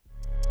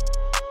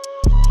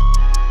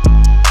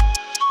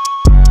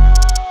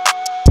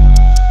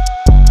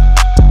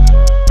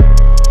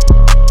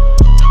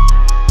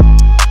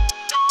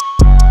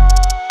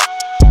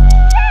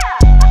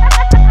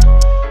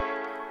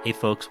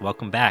folks,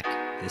 welcome back.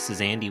 This is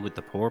Andy with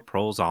the Poor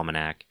Proles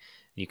Almanac.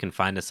 You can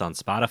find us on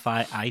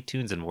Spotify,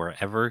 iTunes, and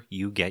wherever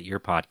you get your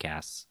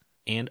podcasts.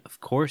 And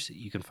of course,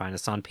 you can find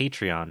us on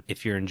Patreon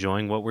if you're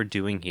enjoying what we're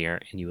doing here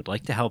and you would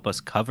like to help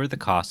us cover the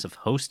cost of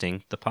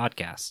hosting the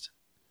podcast.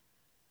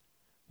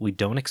 We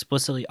don't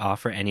explicitly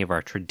offer any of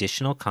our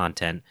traditional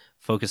content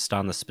focused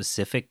on the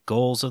specific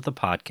goals of the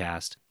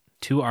podcast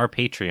to our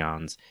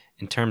Patreons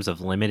in terms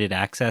of limited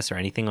access or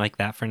anything like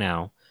that for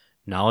now.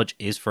 Knowledge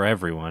is for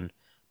everyone,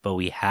 but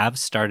we have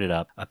started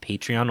up a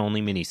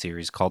Patreon-only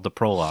miniseries called The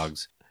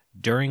Prologues,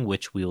 during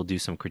which we will do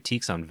some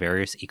critiques on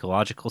various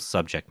ecological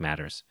subject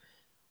matters.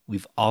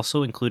 We've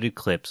also included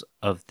clips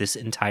of this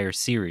entire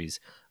series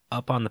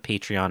up on the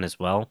Patreon as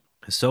well,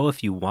 so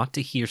if you want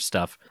to hear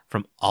stuff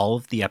from all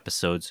of the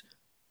episodes,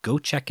 go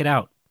check it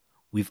out.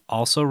 We've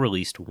also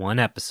released one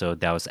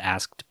episode that was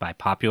asked by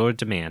popular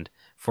demand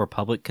for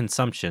public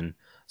consumption,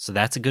 so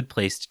that's a good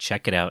place to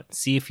check it out and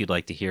see if you'd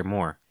like to hear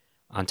more.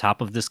 On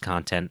top of this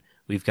content,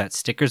 we've got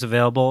stickers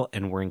available,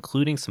 and we're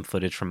including some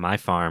footage from my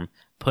farm,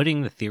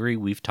 putting the theory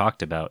we've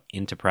talked about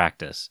into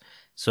practice.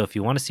 So if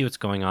you want to see what's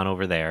going on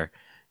over there,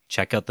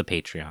 check out the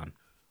Patreon.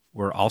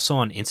 We're also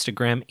on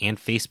Instagram and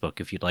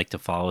Facebook if you'd like to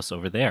follow us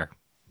over there.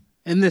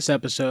 In this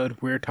episode,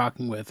 we're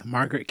talking with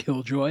Margaret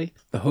Killjoy,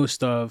 the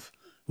host of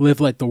Live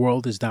Like the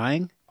World is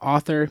Dying,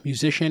 author,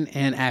 musician,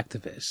 and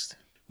activist.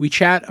 We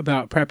chat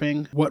about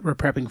prepping, what we're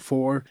prepping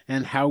for,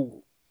 and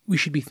how we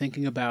should be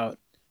thinking about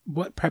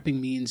what prepping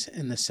means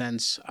in the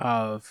sense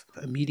of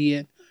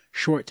immediate,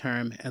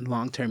 short-term, and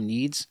long-term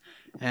needs,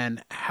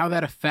 and how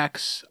that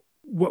affects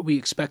what we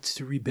expect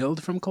to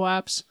rebuild from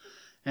collapse,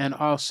 and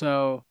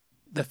also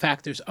the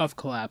factors of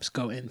collapse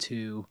go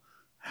into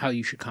how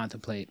you should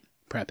contemplate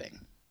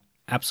prepping.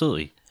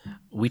 Absolutely.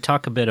 We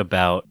talk a bit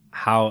about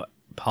how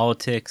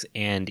politics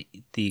and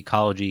the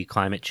ecology,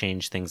 climate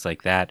change, things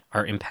like that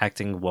are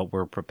impacting what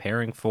we're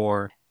preparing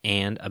for,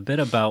 and a bit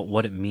about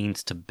what it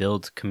means to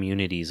build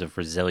communities of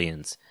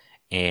resilience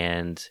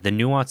and the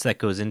nuance that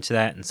goes into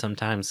that, and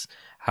sometimes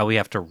how we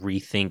have to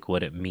rethink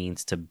what it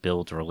means to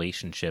build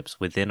relationships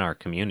within our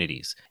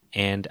communities.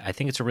 And I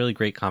think it's a really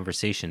great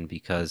conversation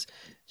because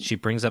she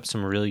brings up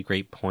some really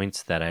great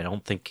points that I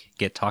don't think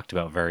get talked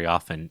about very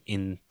often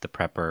in the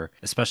prepper,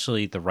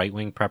 especially the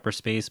right-wing prepper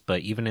space,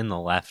 but even in the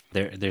left,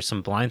 there's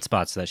some blind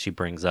spots that she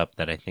brings up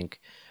that I think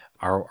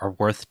are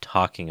worth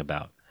talking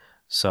about.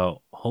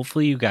 So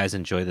hopefully you guys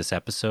enjoy this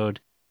episode.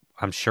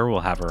 I'm sure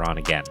we'll have her on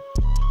again.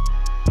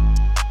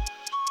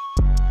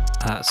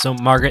 So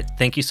Margaret,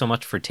 thank you so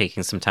much for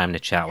taking some time to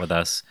chat with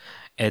us.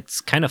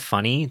 It's kind of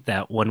funny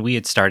that when we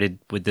had started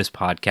with this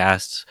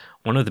podcast,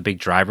 one of the big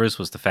drivers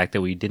was the fact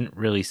that we didn't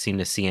really seem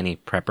to see any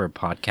prepper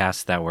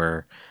podcasts that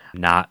were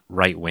not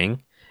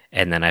right-wing.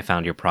 And then I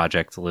found your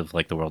project, Live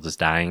Like the World is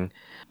Dying,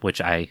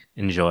 which I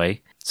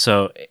enjoy.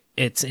 So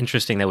it's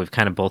interesting that we've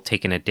kind of both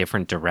taken a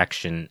different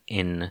direction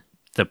in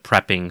the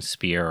prepping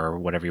sphere, or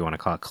whatever you want to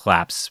call it,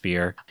 collapse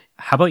sphere.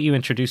 How about you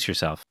introduce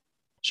yourself?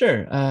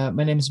 Sure.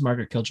 My name is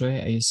Margaret Killjoy.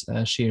 I use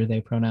she or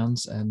they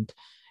pronouns. And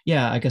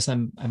yeah, I guess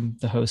I'm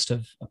the host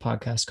of a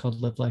podcast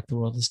called Live Like the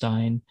World is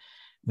Dying,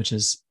 which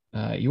is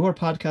your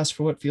podcast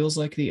for what feels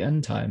like the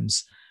end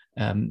times.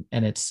 And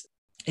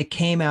it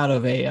came out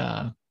of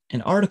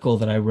an article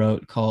that I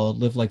wrote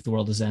called Live Like the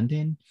World is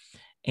Ending.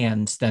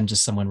 And then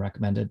just someone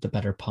recommended the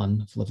better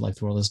pun of Live Like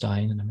the World is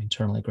Dying. And I'm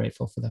eternally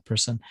grateful for that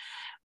person.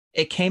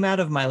 It came out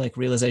of my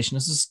realization.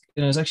 This is,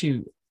 it was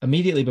actually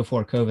immediately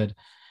before COVID.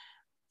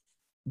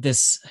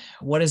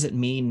 What does it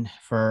mean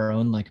for our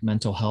own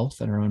mental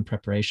health and our own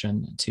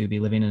preparation to be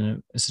living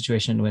in a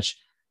situation in which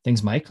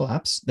things might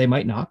collapse, they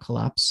might not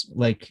collapse,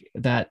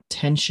 that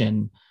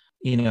tension,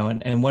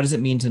 and what does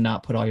it mean to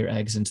not put all your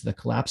eggs into the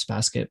collapse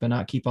basket, but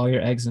not keep all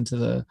your eggs into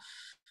the,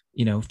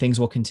 things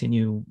will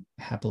continue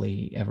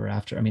happily ever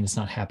after. I mean, it's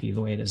not happy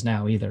the way it is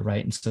now either,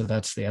 right? And so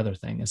that's the other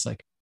thing. It's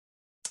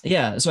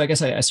yeah, so I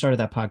guess I started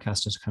that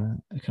podcast as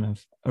kind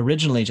of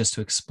originally just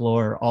to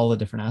explore all the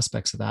different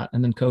aspects of that,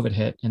 and then COVID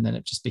hit, and then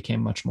it just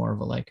became much more of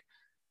a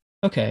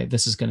okay,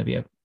 this is going to be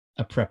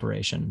a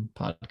preparation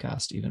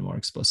podcast even more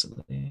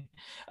explicitly.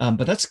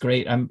 But that's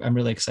great. I'm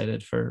really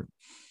excited for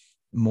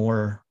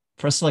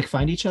us to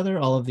find each other,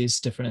 all of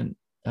these different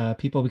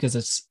people, because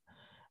it's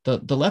the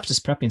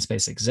leftist prepping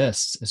space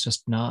exists. It's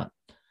just not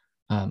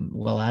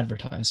well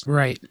advertised.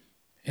 Right.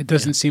 It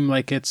doesn't seem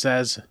like it's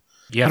as...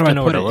 You have to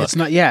know where to look. It's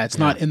not, it's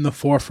not in the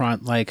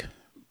forefront like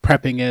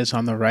prepping is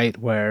on the right,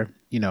 where,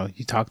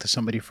 you talk to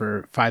somebody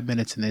for 5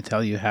 minutes and they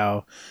tell you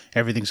how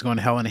everything's going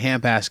to hell in a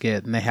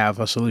handbasket and they have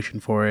a solution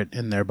for it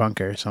in their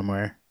bunker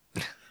somewhere.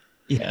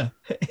 Yeah.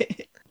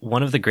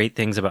 One of the great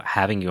things about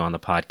having you on the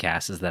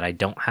podcast is that I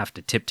don't have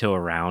to tiptoe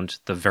around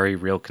the very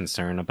real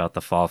concern about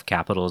the fall of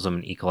capitalism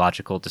and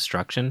ecological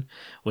destruction,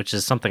 which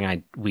is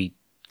something we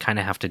kind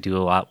of have to do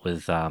a lot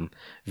with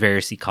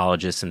various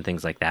ecologists and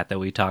things like that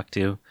we talk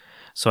to.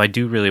 So I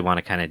do really want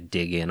to kind of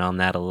dig in on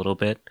that a little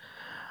bit.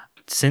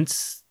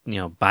 Since,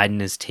 Biden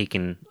has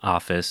taken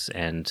office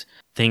and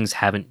things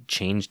haven't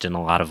changed in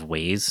a lot of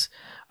ways,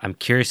 I'm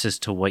curious as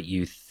to what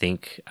you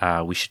think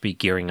we should be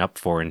gearing up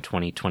for in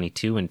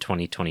 2022 and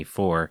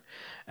 2024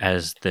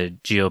 as the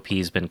GOP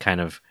has been kind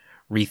of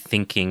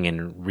rethinking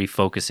and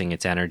refocusing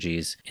its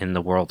energies in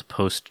the world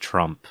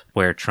post-Trump,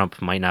 where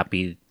Trump might not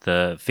be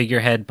the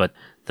figurehead, but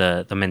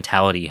the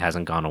mentality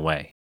hasn't gone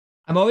away.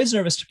 I'm always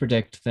nervous to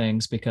predict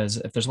things because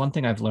if there's one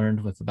thing I've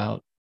learned with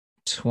about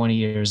 20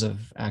 years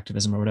of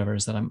activism or whatever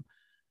is that I'm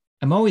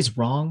always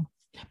wrong,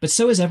 but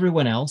so is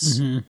everyone else.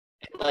 Mm-hmm.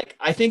 Like,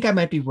 I think I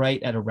might be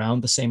right at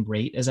around the same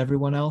rate as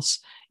everyone else,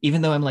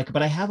 even though I'm like,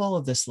 but I have all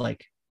of this,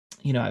 like,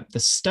 the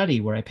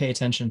study where I pay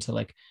attention to,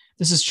 like,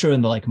 this is true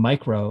in the like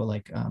micro,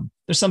 like,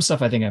 there's some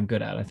stuff I think I'm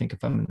good at. I think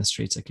if I'm in the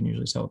streets, I can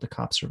usually tell what the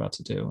cops are about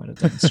to do at a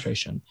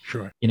demonstration.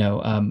 Sure.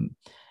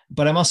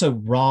 But I'm also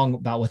wrong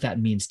about what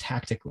that means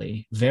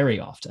tactically very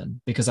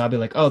often, because I'll be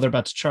like, oh, they're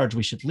about to charge,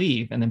 we should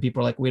leave. And then people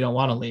are like, we don't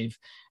want to leave.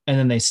 And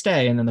then they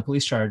stay, and then the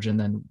police charge, and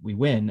then we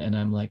win. And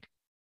I'm like,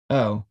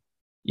 oh,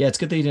 yeah, it's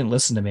good that you didn't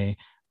listen to me.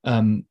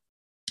 And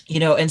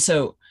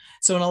so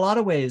in a lot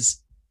of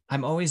ways,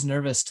 I'm always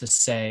nervous to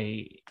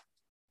say,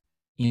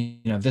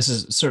 this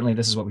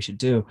is what we should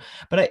do.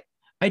 But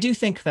I do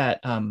think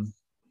that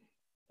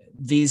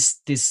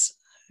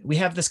we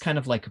have this kind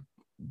of like,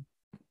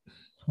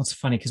 it's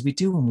funny because we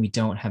do when we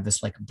don't have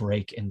this like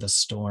break in the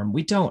storm.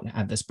 We don't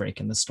have this break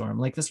in the storm.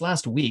 Like this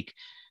last week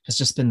has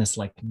just been this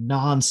like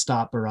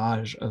nonstop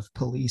barrage of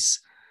police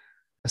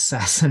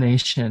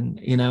assassination,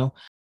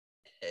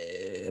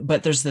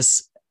 but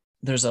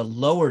there's a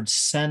lowered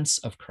sense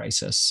of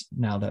crisis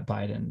now that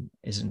Biden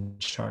is in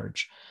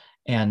charge.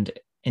 And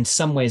in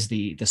some ways,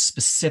 the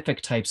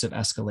specific types of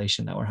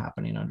escalation that were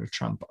happening under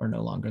Trump are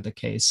no longer the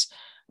case.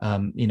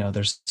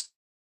 There's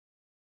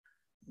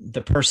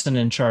the person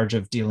in charge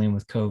of dealing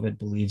with COVID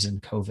believes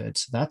in COVID.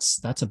 So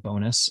that's a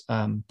bonus.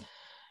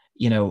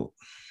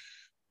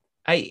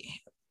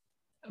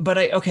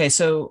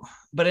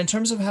 But in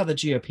terms of how the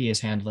GOP is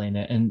handling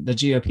it, and the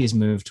GOP's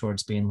move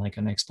towards being like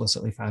an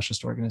explicitly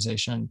fascist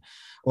organization,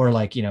 or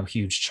like,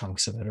 huge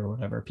chunks of it or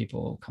whatever,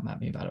 people come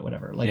at me about it,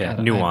 whatever. Like,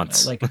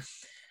 nuance. Like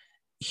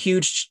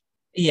huge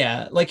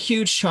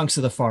chunks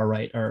of the far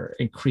right are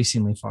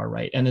increasingly far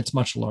right, and it's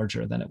much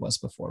larger than it was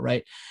before,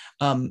 right?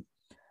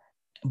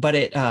 But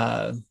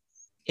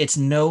it's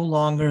no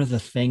longer the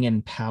thing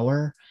in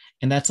power.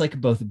 And that's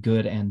like both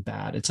good and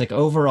bad. It's like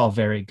overall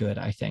very good,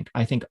 I think.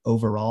 I think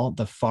overall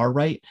the far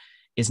right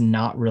is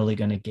not really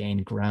going to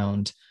gain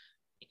ground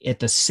at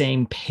the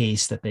same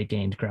pace that they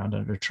gained ground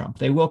under Trump.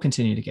 They will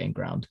continue to gain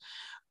ground.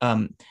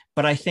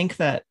 But I think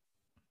that,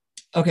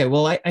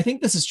 I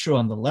think this is true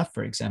on the left,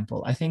 for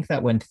example. I think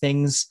that when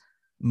things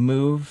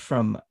move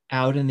from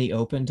out in the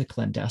open to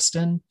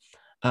clandestine,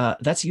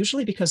 that's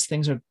usually because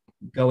things are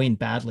going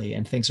badly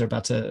and things are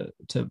about to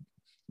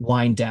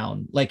wind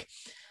down. Like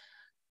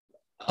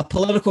a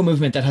political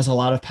movement that has a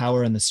lot of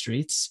power in the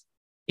streets,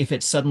 if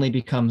it suddenly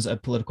becomes a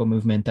political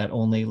movement that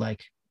only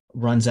like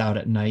runs out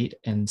at night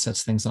and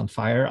sets things on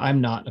fire,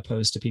 I'm not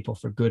opposed to people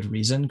for good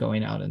reason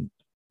going out and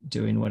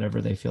doing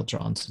whatever they feel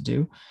drawn to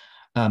do.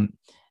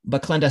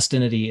 But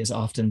clandestinity is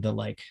often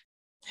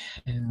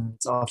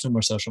it's often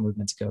where social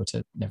movements go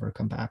to never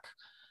come back.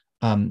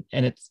 And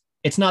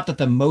it's not that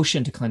the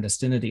motion to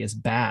clandestinity is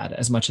bad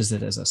as much as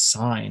it is a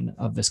sign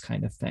of this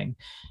kind of thing.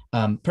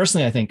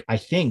 Personally, I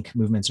think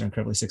movements are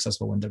incredibly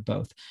successful when they're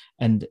both,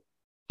 and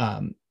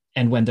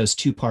when those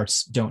two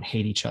parts don't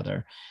hate each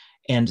other.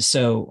 And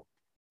so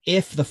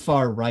if the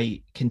far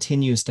right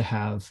continues to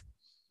have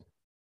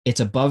its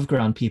above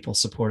ground people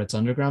support its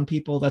underground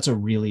people, that's a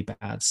really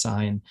bad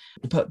sign.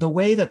 But the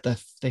way that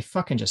they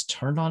fucking just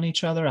turned on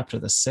each other after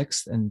the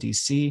 6th in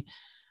DC,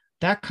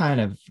 that kind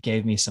of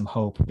gave me some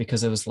hope,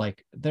 because it was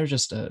like, they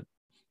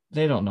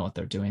don't know what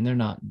they're doing. They're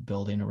not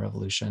building a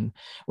revolution,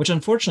 which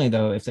unfortunately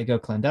though, if they go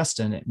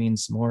clandestine, it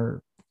means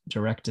more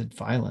directed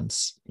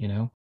violence,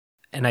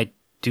 And I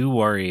do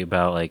worry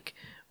about like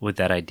with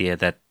that idea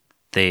that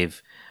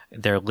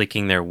they're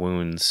licking their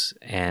wounds,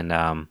 and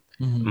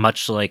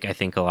much like I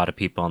think a lot of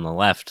people on the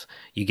left,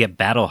 you get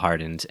battle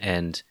hardened,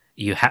 and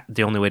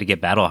the only way to get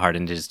battle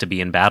hardened is to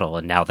be in battle,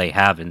 and now they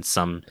have in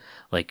some,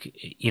 like,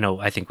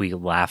 I think we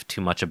laugh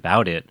too much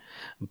about it,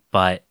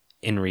 but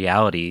in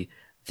reality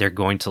they're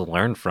going to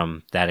learn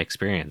from that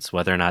experience.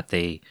 Whether or not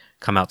they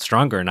come out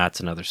stronger or not,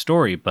 it's another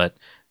story, but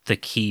the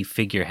key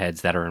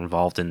figureheads that are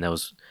involved in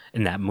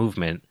that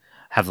movement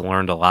have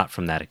learned a lot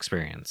from that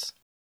experience.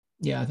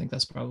 Yeah, I think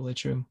that's probably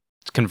true.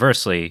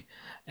 Conversely,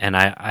 and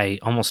I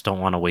almost don't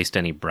want to waste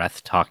any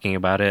breath talking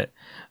about it,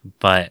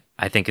 but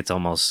I think it's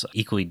almost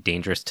equally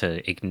dangerous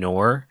to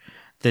ignore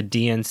the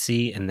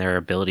DNC and their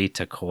ability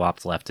to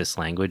co-opt leftist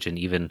language. And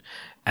even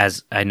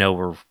as I know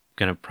we're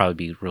going to probably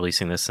be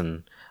releasing this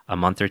in a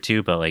month or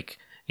two, but like,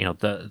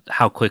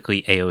 how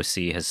quickly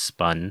AOC has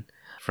spun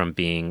from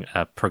being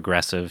a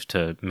progressive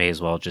to may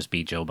as well just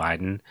be Joe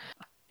Biden.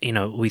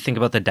 We think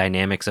about the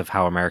dynamics of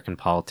how American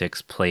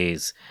politics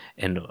plays,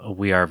 and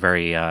we are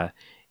very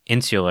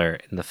insular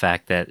in the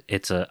fact that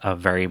it's a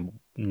very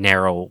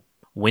narrow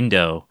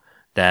window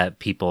that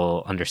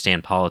people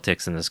understand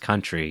politics in this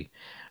country.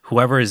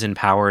 Whoever is in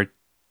power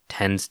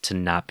tends to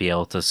not be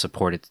able to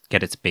support it,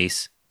 get its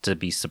base to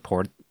be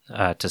support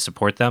to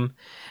support them,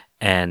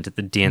 and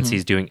the DNC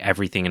is doing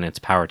everything in its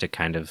power to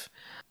kind of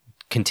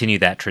continue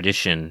that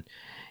tradition.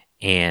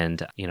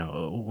 And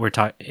we're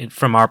talking,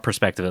 from our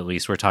perspective at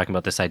least, we're talking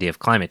about this idea of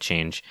climate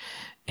change,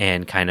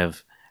 and kind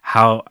of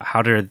how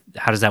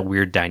does that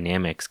weird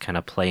dynamics kind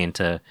of play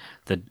into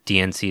the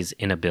DNC's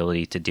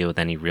inability to deal with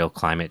any real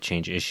climate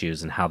change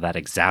issues, and how that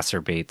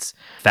exacerbates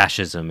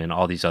fascism and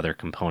all these other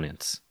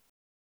components.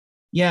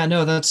 Yeah,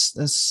 no,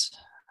 that's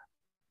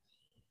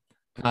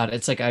God.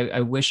 It's like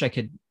I wish I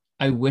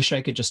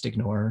could just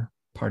ignore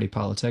party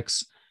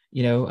politics,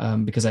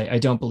 because I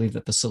don't believe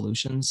that the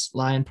solutions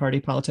lie in party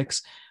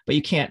politics. But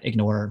you can't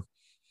ignore,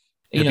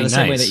 the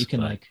same way that you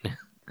can like.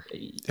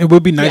 It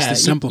would be nice to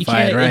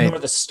simplify it, right? Ignore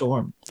the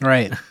storm,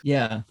 right?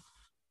 Yeah,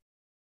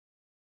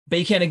 but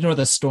you can't ignore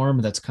the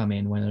storm that's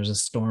coming when there's a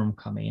storm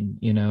coming,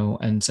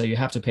 and so you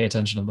have to pay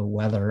attention to the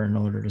weather in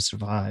order to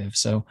survive.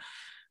 So,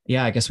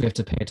 yeah, I guess we have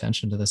to pay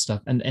attention to this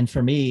stuff. And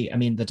for me, I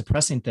mean, the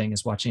depressing thing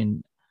is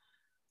watching.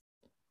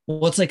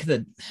 Well, it's like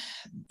the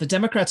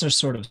Democrats are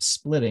sort of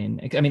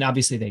splitting. I mean,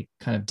 obviously they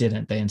kind of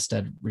didn't. They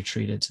instead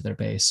retreated to their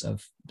base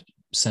of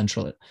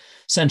centrist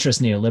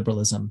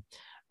neoliberalism.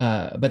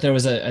 But there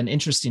was an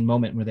interesting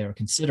moment where they were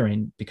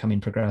considering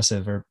becoming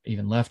progressive or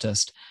even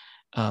leftist,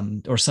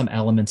 or some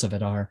elements of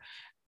it are.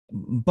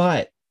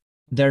 But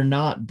they're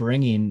not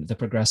bringing the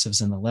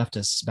progressives and the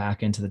leftists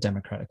back into the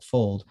Democratic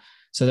fold.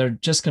 So they're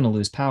just going to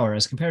lose power,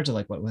 as compared to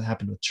like what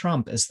happened with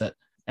Trump, is that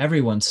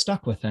everyone's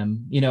stuck with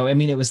him. I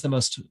mean, it was the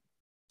most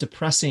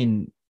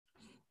depressing.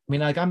 I mean,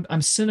 like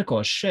I'm cynical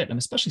as shit. I'm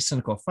especially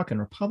cynical of fucking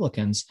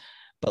Republicans,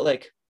 but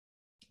like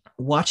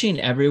watching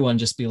everyone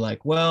just be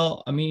like,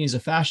 well, I mean, he's a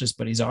fascist,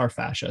 but he's our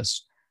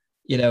fascist,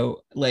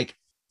 like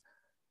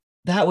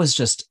that was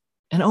just,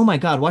 and oh my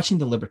God, watching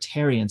the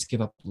libertarians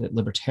give up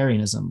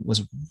libertarianism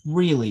was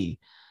really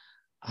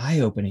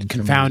eye-opening,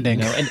 confounding,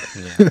 me,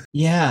 and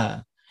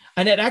yeah.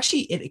 And it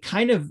actually, it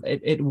kind of,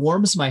 it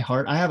warms my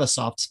heart. I have a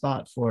soft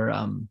spot for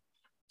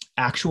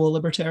actual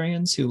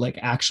libertarians who like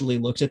actually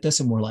looked at this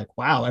and were like,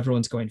 wow,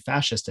 everyone's going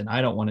fascist and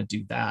I don't want to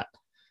do that.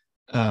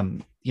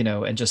 And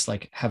just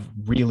like have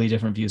really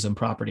different views on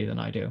property than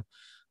I do,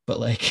 but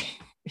like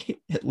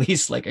at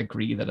least like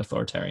agree that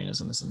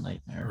authoritarianism is a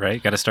nightmare.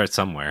 Right. Got to start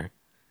somewhere.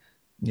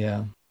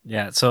 Yeah.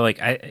 Yeah. So like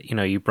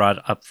you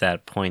brought up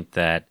that point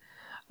that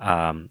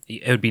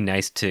it would be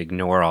nice to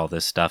ignore all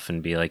this stuff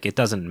and be like, it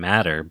doesn't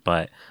matter.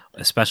 But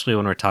especially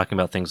when we're talking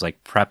about things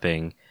like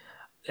prepping,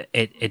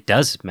 it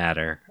does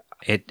matter.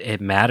 It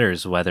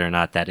matters whether or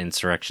not that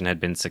insurrection had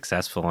been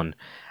successful, and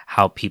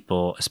how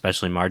people,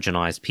 especially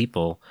marginalized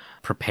people,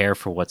 prepare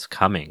for what's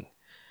coming.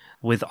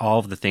 With all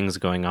of the things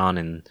going on,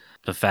 and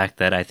the fact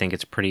that I think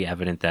it's pretty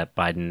evident that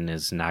Biden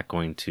is not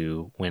going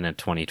to win a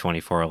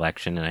 2024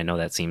 election, and I know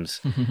that seems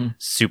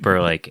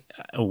super like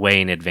way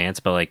in advance,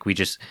 but like we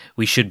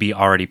should be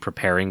already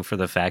preparing for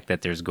the fact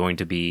that there's going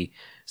to be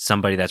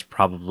somebody that's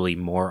probably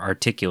more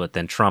articulate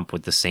than Trump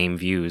with the same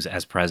views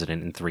as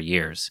president in 3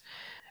 years.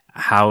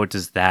 How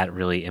does that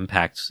really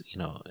impact,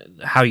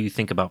 how you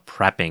think about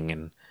prepping,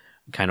 and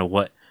kind of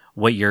what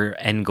your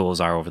end goals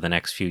are over the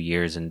next few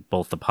years in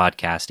both the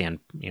podcast and,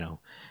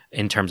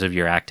 in terms of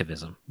your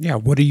activism? Yeah.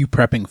 What are you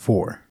prepping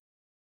for?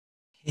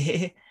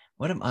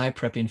 What am I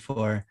prepping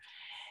for?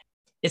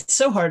 It's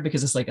so hard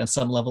because it's like on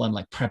some level I'm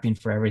like prepping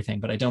for everything,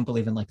 but I don't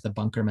believe in like the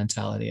bunker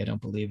mentality. I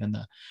don't believe in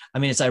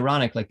it's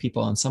ironic. Like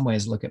people in some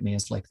ways look at me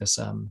as like this,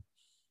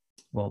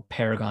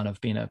 paragon of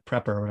being a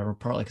prepper or whatever,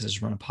 partly because I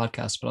just run a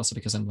podcast, but also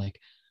because I'm like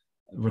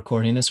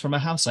recording this from a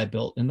house I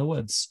built in the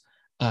woods.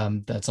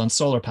 That's on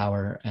solar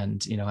power.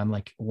 And, I'm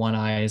like, one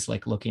eye is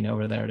like looking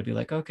over there to be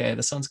like, okay,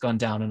 the sun's gone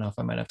down enough.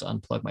 I might have to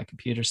unplug my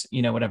computer,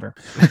 whatever.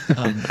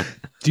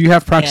 Do you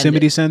have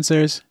proximity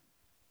sensors?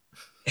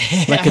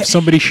 Like if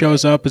somebody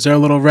shows up, is there a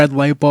little red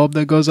light bulb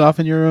that goes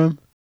off in your room?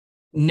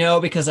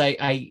 No, because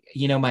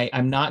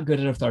I'm not good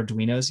at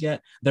Arduinos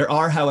yet. There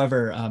are,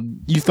 however,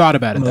 you thought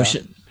about it.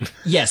 Motion.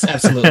 Yes,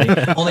 absolutely.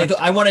 Only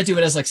I want to do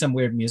it as like some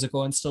weird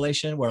musical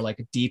installation where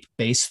like deep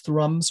bass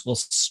thrums will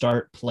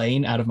start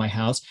playing out of my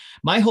house.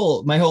 My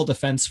whole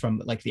defense from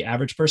like the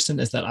average person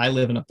is that I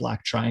live in a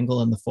black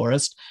triangle in the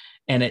forest,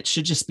 and it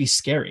should just be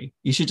scary.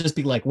 You should just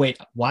be like, wait,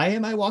 why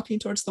am I walking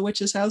towards the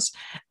witch's house?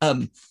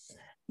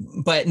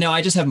 But no,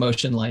 I just have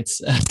motion lights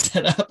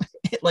set up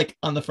like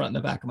on the front and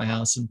the back of my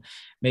house, and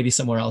maybe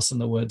somewhere else in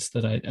the woods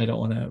that I don't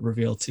want to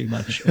reveal too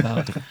much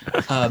about.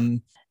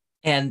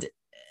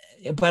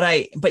 But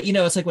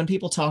it's like when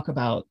people talk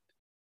about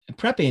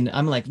prepping,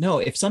 I'm like, no,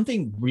 if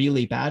something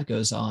really bad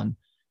goes on,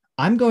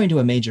 I'm going to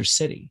a major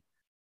city.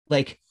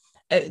 Like,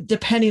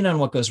 depending on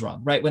what goes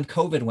wrong, right? When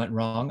COVID went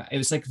wrong, it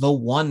was like the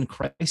one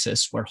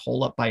crisis where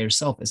hole up by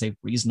yourself is a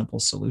reasonable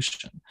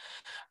solution.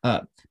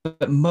 But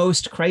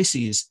most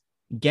crises,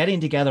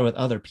 getting together with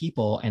other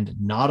people and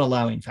not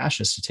allowing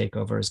fascists to take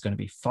over is going to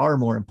be far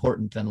more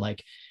important than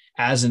like,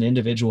 as an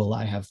individual,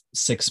 I have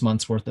 6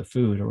 months worth of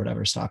food or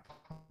whatever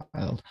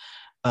stockpiled.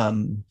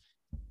 And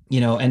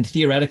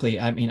theoretically,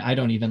 I mean, I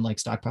don't even like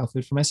stockpile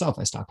food for myself.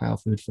 I stockpile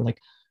food for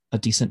like a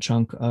decent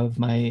chunk of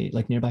my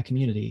like nearby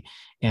community.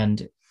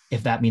 And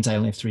if that means I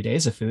only have 3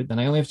 days of food, then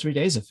I only have 3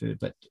 days of food.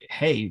 But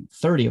hey,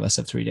 30 of us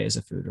have 3 days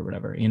of food or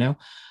whatever, you know?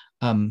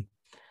 Um,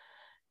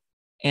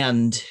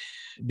 and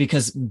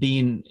because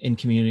being in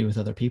community with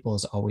other people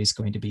is always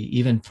going to be,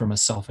 even from a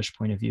selfish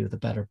point of view, the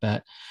better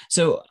bet.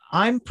 So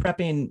I'm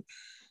prepping,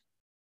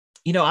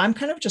 I'm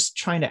kind of just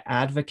trying to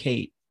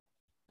advocate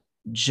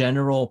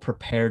general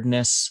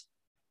preparedness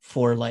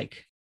for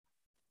like,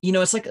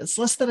 it's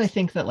less that I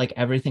think that like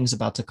everything's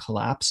about to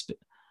collapse,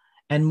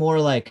 and more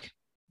like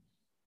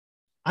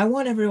I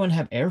want everyone to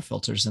have air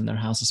filters in their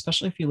house,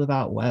 especially if you live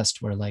out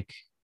west where like,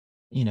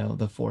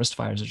 the forest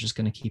fires are just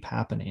going to keep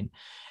happening.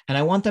 And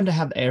I want them to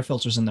have air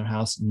filters in their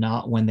house,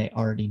 not when they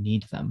already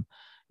need them,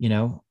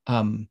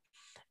 and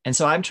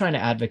so I'm trying to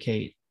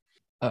advocate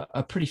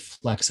a pretty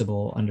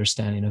flexible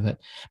understanding of it.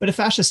 But if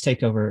fascists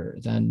take over,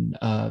 then,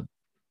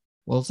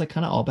 well, it's like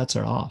kind of all bets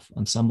are off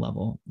on some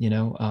level,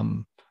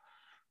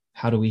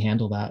 how do we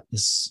handle that?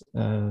 It's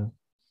 $1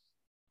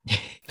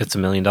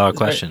 million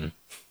question.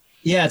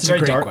 Yeah, it's a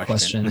very dark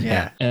question.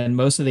 Yeah. And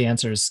most of the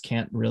answers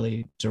can't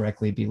really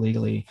directly be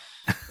legally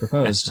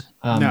proposed.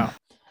 No.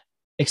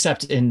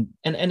 Except in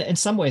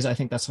some ways, I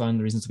think that's one of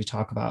the reasons we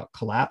talk about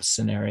collapse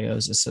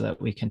scenarios, is so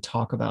that we can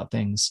talk about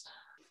things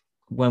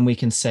when we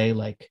can say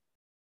like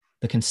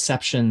the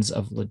conceptions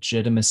of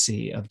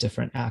legitimacy of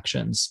different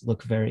actions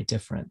look very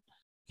different.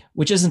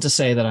 Which isn't to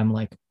say that I'm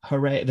like,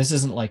 hooray. This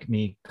isn't like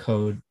me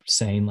code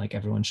saying like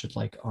everyone should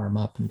like arm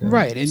up and go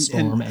right.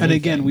 And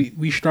again,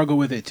 we struggle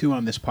with it too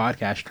on this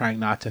podcast, trying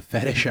not to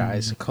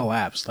fetishize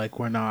collapse. Like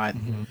we're not,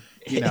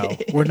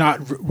 we're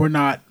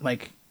not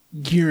like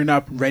gearing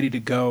up, ready to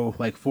go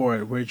like for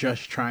it. We're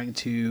just trying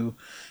to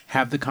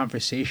have the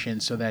conversation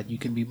so that you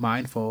can be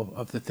mindful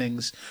of the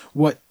things,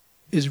 what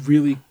is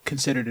really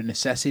considered a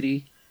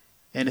necessity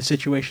in a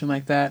situation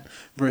like that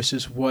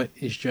versus what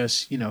is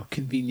just,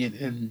 convenient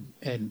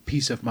and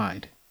peace of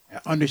mind.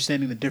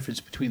 Understanding the difference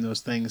between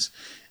those things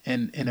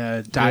in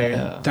a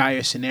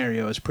dire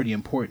scenario is pretty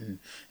important.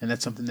 And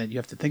that's something that you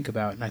have to think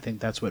about. And I think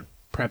that's what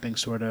prepping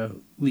sort of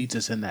leads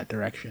us in that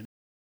direction.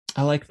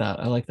 I like that.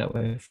 I like that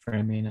way of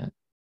framing it.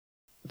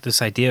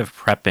 This idea of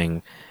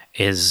prepping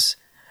is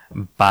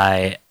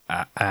I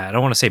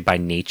don't want to say by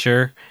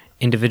nature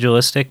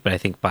individualistic, but I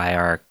think by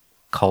our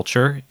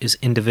culture is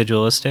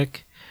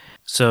individualistic.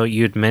 So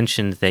you'd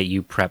mentioned that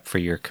you prep for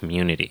your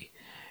community,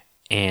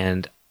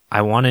 and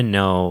I want to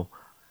know,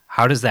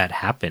 how does that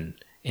happen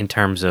in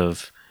terms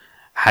of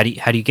how do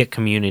you get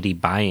community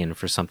buy-in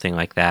for something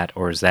like that?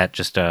 Or is that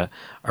just a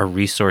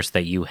resource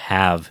that you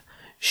have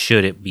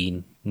should it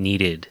be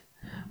needed?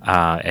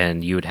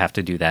 And you would have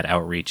to do that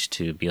outreach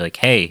to be like,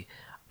 hey,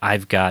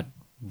 I've got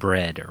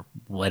bread or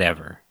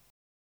whatever.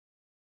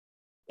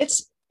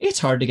 It's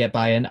hard to get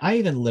buy-in. I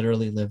even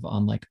literally live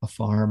on like a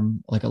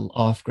farm, like an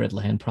off-grid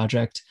land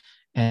project.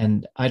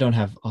 And I don't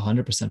have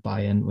 100%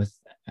 buy-in with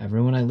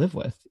everyone I live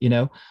with,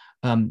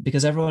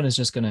 because everyone is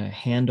just going to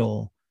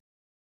handle.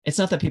 It's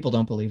not that people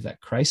don't believe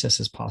that crisis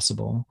is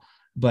possible,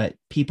 but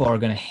people are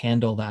going to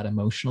handle that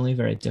emotionally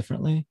very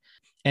differently.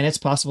 And it's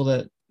possible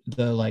that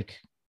the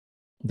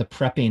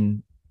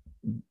prepping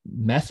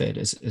method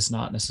is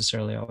not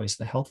necessarily always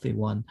the healthy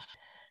one.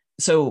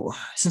 So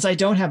since I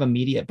don't have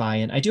immediate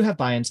buy-in, I do have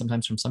buy-in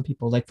sometimes from some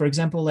people. Like, for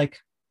example, like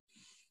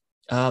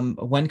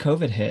when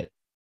COVID hit,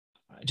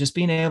 just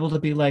being able to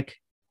be like,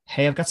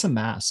 hey, I've got some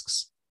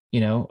masks.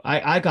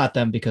 I got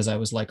them because I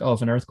was like, oh,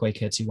 if an earthquake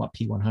hits, you want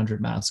P100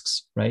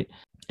 masks, right?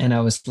 And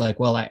I was like,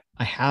 well, I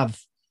have,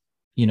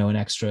 an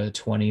extra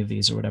 20 of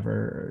these or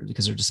whatever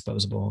because they're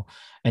disposable.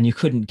 And you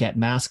couldn't get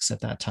masks at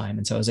that time.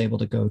 And so I was able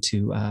to go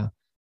to a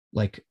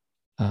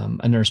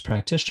nurse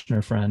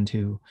practitioner friend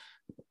who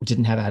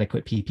didn't have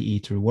adequate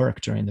PPE through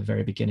work during the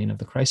very beginning of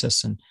the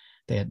crisis. And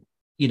they had,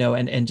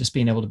 and just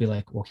being able to be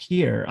like, well,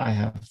 here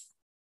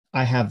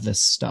I have this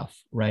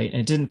stuff, right?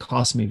 And it didn't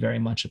cost me very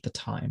much at the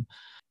time.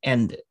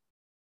 And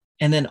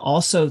then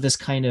also this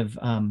kind of,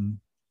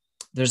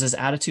 there's this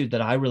attitude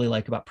that I really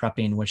like about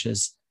prepping, which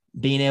is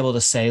being able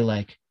to say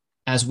like,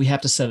 as we have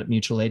to set up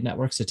mutual aid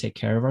networks to take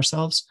care of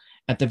ourselves,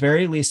 at the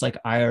very least, like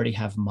I already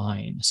have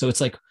mine. So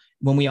it's like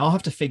when we all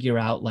have to figure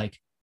out like,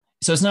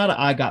 so it's not a,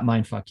 I got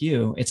mine, fuck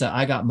you. It's a,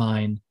 I got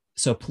mine.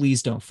 So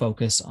please don't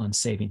focus on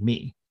saving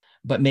me,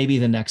 but maybe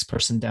the next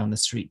person down the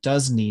street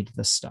does need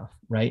this stuff.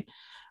 Right.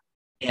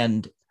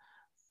 And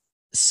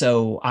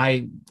so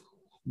I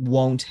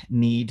won't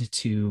need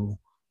to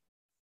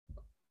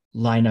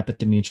line up at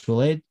the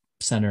mutual aid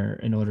center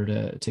in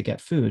order to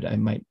get food. I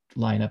might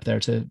line up there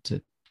to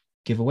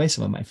give away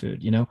some of my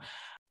food,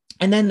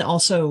 And then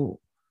also,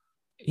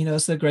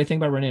 it's the great thing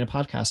about running a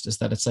podcast is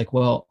that it's like,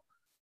 well,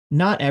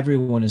 not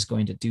everyone is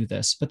going to do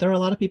this, but there are a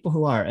lot of people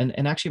who are.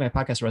 And actually my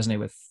podcast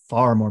resonated with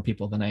far more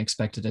people than I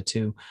expected it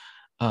to.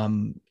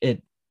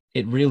 It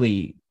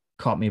really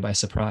caught me by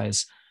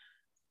surprise.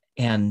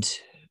 And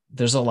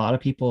there's a lot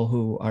of people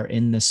who are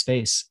in this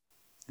space.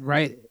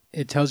 Right.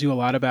 It tells you a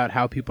lot about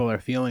how people are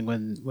feeling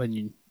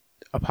when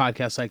a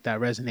podcast like that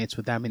resonates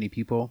with that many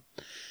people.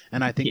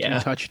 And I think you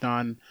touched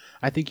on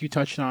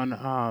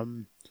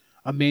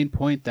a main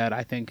point that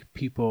I think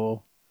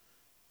people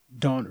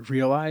don't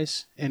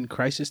realize in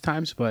crisis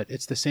times, but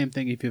it's the same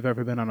thing if you've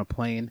ever been on a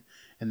plane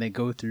and they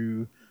go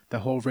through the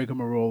whole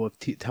rigmarole of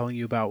telling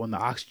you about when the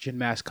oxygen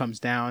mask comes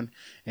down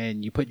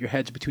and you put your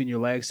heads between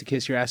your legs to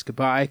kiss your ass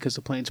goodbye because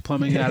the plane's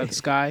plummeting out of the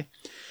sky.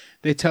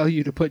 They tell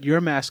you to put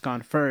your mask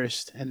on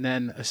first and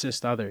then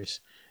assist others.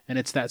 And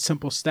it's that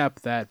simple step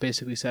that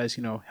basically says,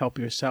 help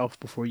yourself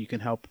before you can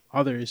help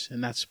others.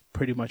 And that's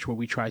pretty much what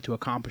we try to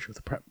accomplish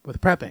with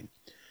prepping,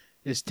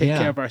 is take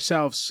care of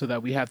ourselves so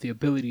that we have the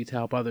ability to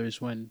help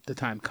others when the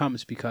time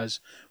comes,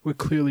 because we're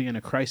clearly in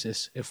a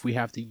crisis if we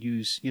have to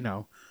use,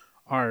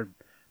 our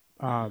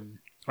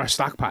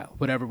stockpile,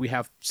 whatever we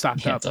have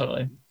stocked up.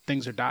 Totally.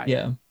 Things are dying.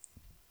 Yeah.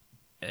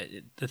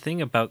 The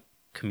thing about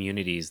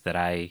communities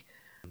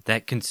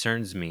that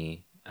concerns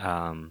me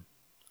on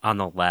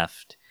the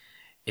left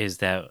is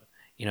that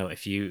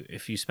if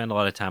you spend a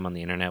lot of time on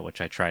the internet,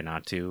 which I try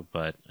not to,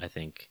 but I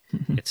think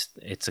it's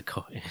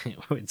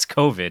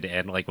COVID,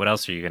 and like, what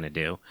else are you gonna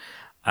do?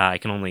 I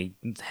can only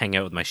hang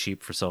out with my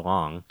sheep for so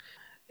long.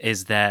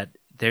 Is that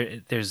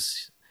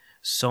there's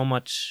so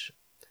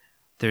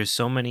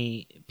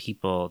many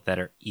people that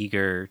are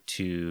eager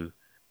to,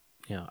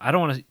 I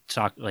don't want to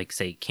talk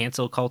say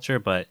cancel culture,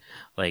 but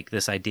like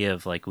this idea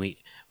of like we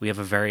have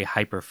a very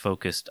hyper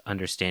focused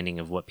understanding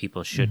of what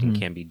people should and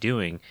can be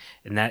doing,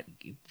 and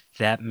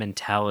that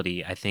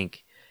mentality, I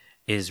think,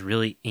 is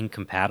really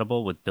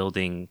incompatible with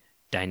building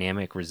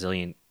dynamic,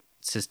 resilient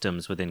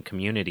systems within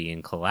community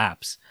and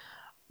collapse.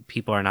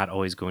 People are not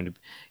always going to.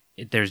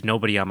 There's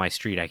nobody on my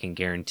street, I can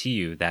guarantee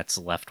you, that's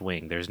left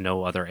wing. There's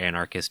no other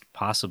anarchist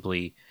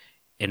possibly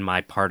in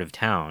my part of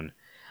town.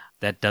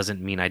 That doesn't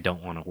mean I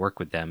don't want to work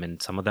with them,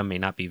 and some of them may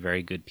not be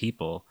very good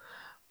people.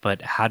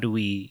 But how do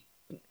we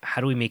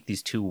make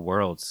these two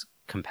worlds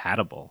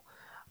compatible,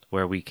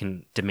 where we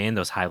can demand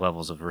those high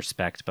levels of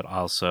respect, but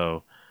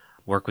also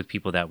work with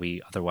people that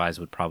we otherwise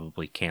would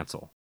probably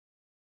cancel?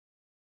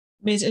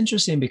 I mean, it's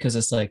interesting because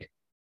it's like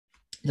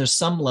there's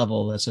some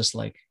level that's just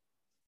like,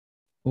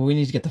 well, we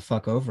need to get the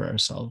fuck over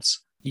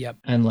ourselves. Yep.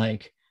 And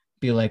like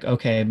be like,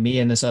 okay, me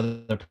and this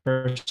other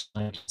person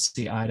like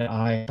see eye to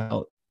eye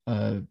about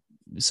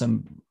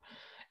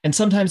and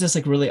sometimes it's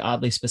like really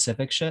oddly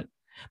specific shit.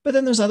 But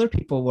then there's other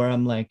people where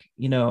I'm like,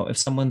 if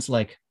someone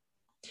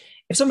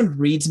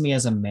reads me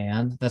as a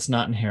man, that's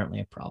not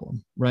inherently a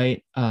problem,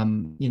 right?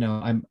 I'm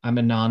a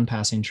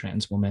non-passing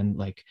trans woman.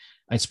 Like,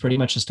 it's pretty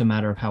much just a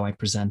matter of how I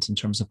present in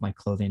terms of my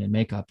clothing and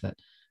makeup that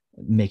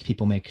make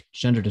people make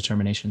gender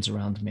determinations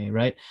around me,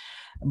 right?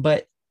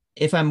 But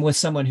if I'm with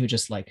someone who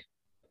just like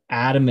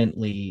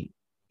adamantly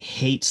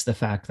hates the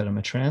fact that I'm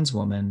a trans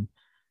woman,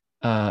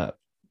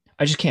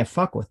 I just can't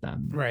fuck with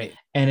them. Right.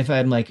 And if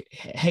I'm like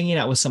hanging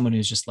out with someone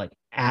who's just like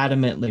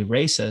adamantly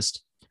racist,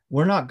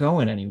 we're not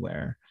going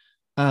anywhere.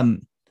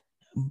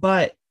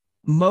 But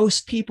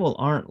most people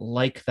aren't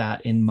like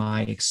that in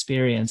my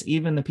experience.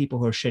 Even the people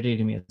who are shitty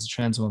to me as a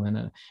trans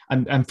woman,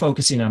 I'm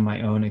focusing on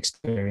my own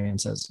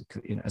experience as a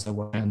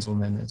trans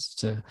woman,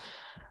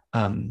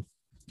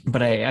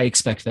 but I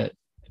expect that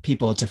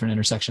people at different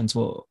intersections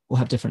will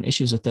have different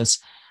issues with this.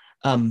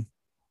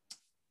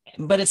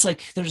 But it's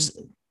like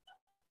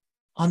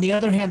on the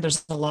other hand,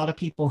 there's a lot of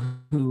people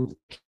who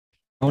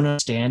don't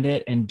understand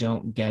it and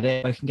don't get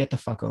it. I can get the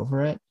fuck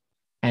over it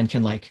and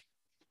can like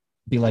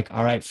be like,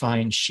 all right,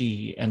 fine,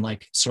 and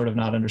like sort of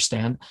not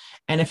understand.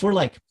 And if we're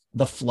like,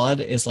 the flood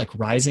is like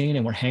rising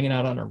and we're hanging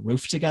out on a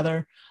roof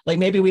together, like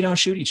maybe we don't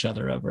shoot each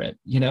other over it,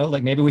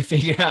 like maybe we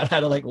figure out how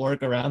to like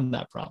work around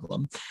that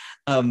problem.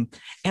 And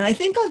I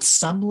think on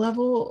some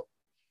level,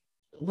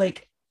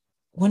 like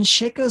when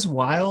shit goes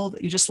wild,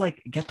 you just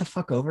like get the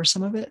fuck over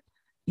some of it,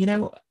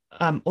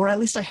 or at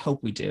least I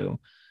hope we do.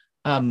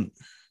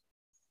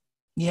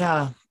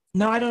 Yeah,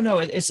 no, I don't know.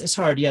 It's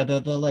hard. Yeah.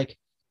 The like,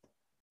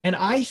 and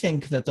I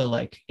think that the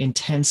like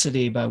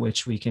intensity by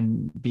which we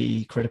can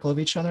be critical of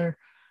each other,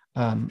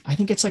 I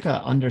think it's like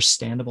a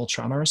understandable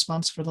trauma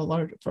response for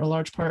a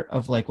large part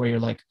of like, where you're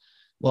like,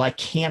 well, I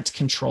can't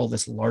control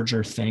this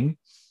larger thing.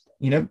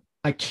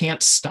 I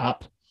can't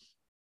stop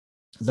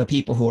the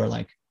people who are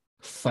like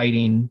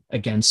fighting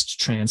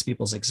against trans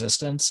people's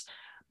existence,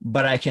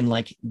 but I can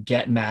like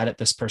get mad at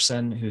this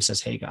person who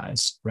says, hey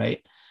guys,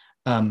 right?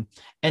 And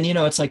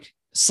it's like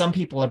some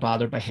people are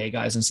bothered by hey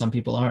guys and some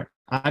people aren't.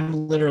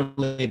 I'm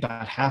literally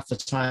about half the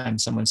time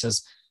someone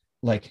says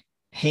like,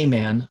 hey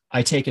man,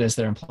 I take it as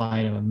they're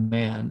implying I'm a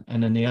man.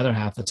 And then the other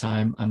half the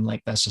time I'm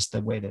like, that's just the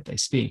way that they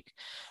speak,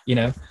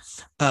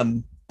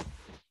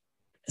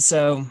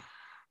 So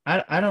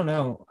I don't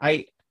know.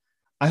 I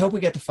hope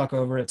we get the fuck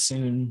over it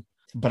soon,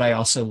 but I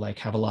also like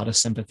have a lot of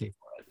sympathy.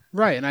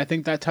 Right, and I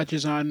think that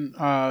touches on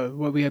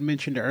what we had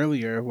mentioned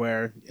earlier,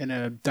 where in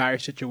a dire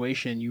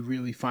situation, you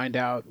really find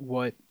out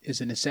what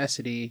is a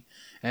necessity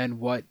and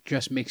what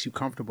just makes you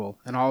comfortable.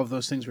 And all of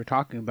those things we're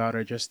talking about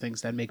are just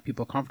things that make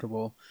people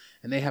comfortable,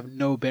 and they have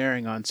no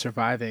bearing on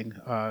surviving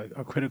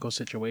a critical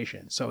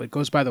situation. So it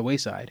goes by the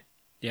wayside.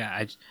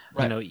 Yeah,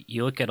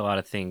 you look at a lot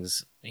of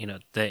things,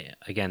 the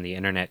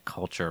internet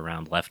culture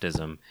around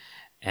leftism,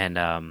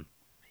 and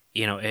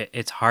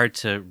it's hard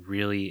to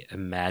really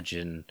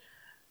imagine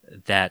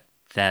that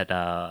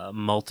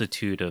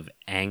multitude of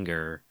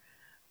anger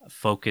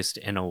focused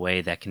in a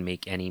way that can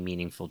make any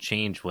meaningful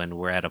change when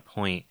we're at a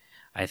point,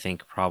 I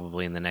think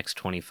probably in the next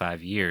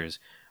 25 years,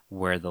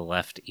 where the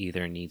left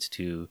either needs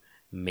to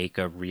make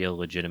a real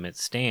legitimate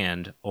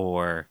stand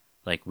or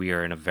like we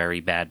are in a very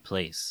bad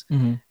place.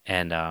 Mm-hmm.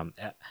 And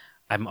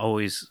I'm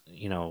always,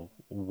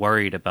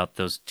 worried about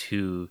those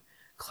two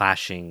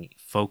clashing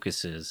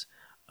focuses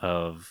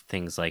of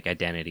things like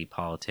identity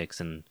politics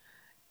and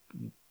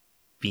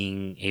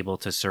being able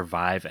to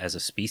survive as a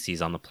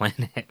species on the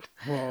planet.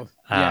 Well,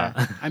 yeah.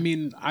 Uh, I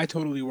mean, I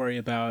totally worry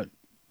about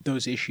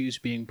those issues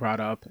being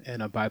brought up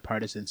in a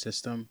bipartisan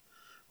system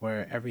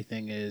where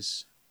everything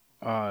is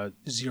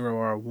 0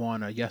 or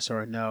 1, a yes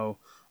or a no,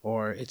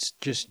 or it's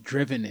just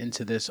driven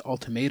into this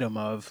ultimatum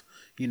of,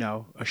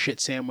 a shit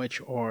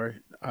sandwich or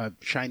a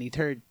shiny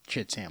turd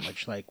shit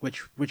sandwich. Like,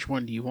 which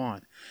one do you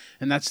want?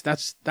 And that's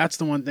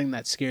the one thing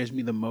that scares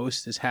me the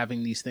most, is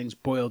having these things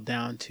boiled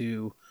down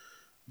to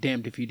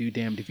damned if you do,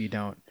 damned if you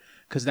don't.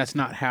 Because that's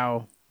not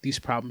how these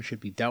problems should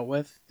be dealt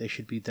with. They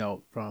should be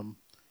dealt from,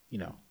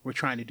 we're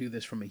trying to do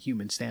this from a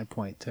human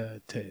standpoint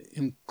to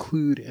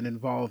include and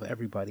involve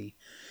everybody.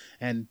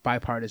 And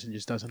bipartisan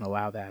just doesn't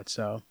allow that.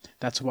 So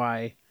that's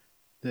why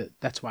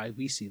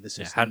we see the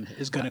system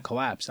is going to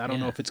collapse. I don't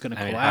know if it's going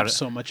to collapse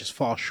so much as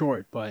fall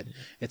short, but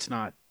it's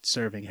not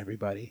serving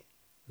everybody.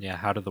 Yeah,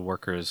 how do the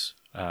workers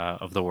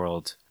of the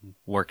world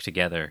work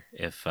together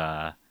if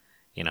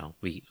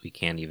we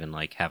can't even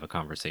like have a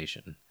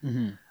conversation?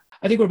 Mm-hmm.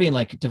 I think we're being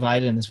like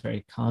divided in this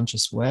very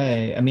conscious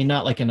way. I mean,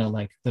 not like in a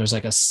like there's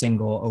like a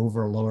single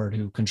overlord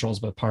who controls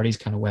both parties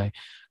kind of way,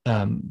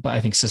 but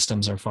I think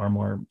systems are far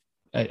more.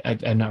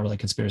 I'm not really a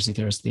conspiracy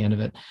theorist at the end of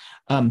it,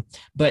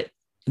 but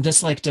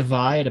this like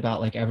divide about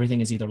like everything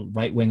is either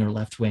right wing or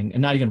left wing,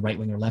 and not even right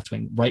wing or left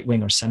wing, right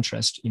wing or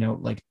centrist,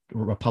 like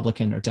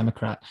Republican or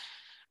Democrat.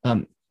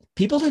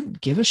 People didn't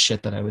give a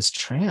shit that I was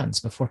trans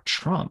before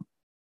Trump,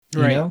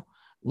 Right.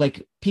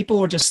 like people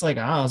were just like,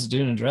 I was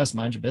doing a dress,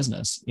 mind your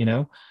business,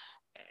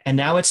 and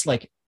now it's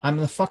like, I'm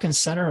the fucking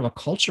center of a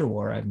culture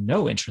war I have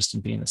no interest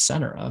in being the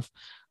center of.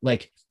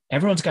 Like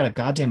everyone's got a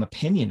goddamn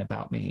opinion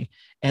about me.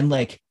 And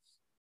like,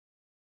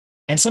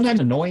 and sometimes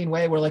annoying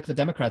way where like the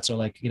Democrats are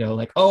like,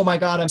 like, oh my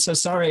God, I'm so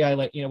sorry. I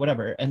like,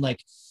 whatever. And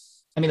like,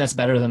 I mean, that's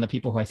better than the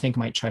people who I think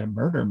might try to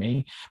murder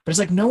me, but it's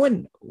like, no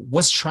one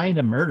was trying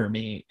to murder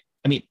me.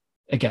 I mean,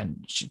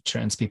 again,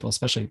 trans people,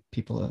 especially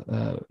people,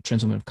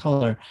 trans women of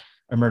color,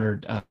 are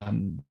murdered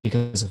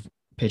because of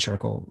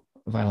patriarchal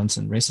violence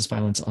and racist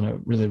violence on a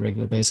really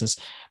regular basis.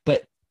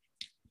 But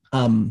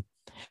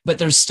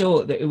there's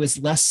still, it was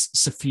less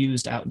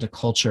suffused out into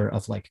culture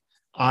of like,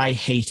 I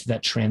hate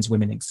that trans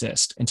women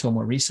exist until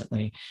more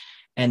recently.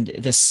 And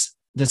this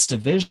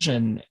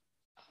division,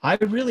 I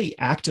really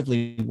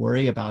actively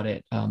worry about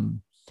it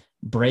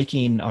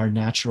breaking our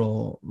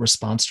natural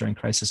response during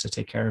crisis to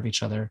take care of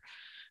each other.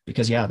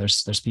 Because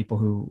there's people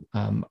who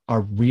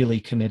are really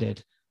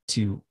committed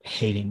to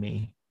hating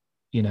me,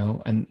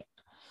 and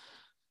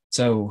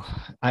so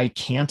I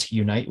can't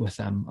unite with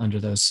them under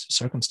those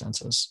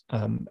circumstances,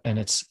 and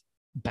it's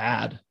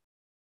bad.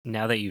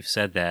 Now that you've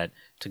said that,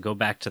 to go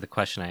back to the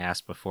question I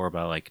asked before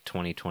about like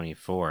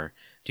 2024,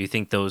 do you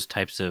think those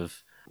types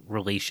of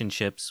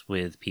relationships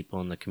with people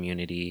in the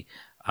community,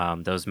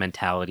 those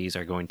mentalities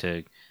are going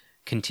to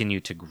continue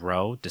to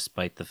grow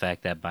despite the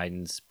fact that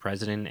Biden's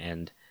president,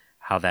 and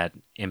how that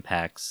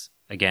impacts,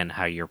 again,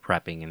 how you're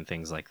prepping and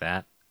things like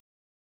that?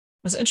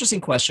 That's an interesting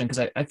question,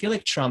 because I feel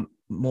like Trump,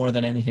 more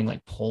than anything,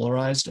 like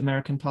polarized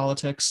American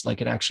politics.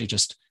 Like it actually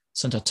just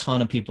sent a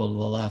ton of people to the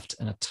left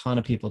and a ton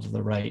of people to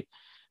the right.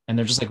 And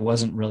there just like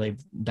wasn't really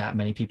that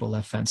many people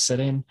left fence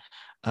sitting.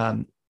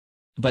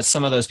 But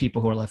some of those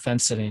people who are left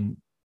fence sitting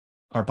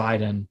are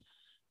Biden,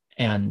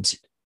 and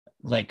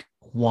like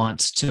want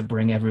to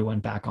bring everyone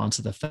back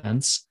onto the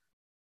fence.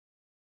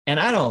 And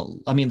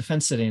the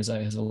fence sitting has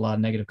a lot of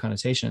negative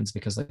connotations,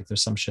 because like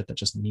there's some shit that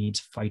just needs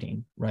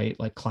fighting, right?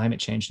 Like climate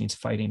change needs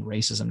fighting,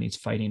 racism needs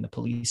fighting, the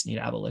police need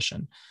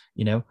abolition,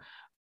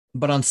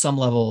 but on some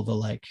level,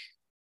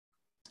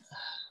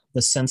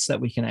 the sense that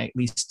we can at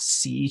least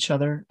see each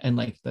other, and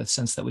like the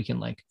sense that we can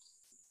like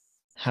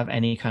have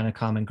any kind of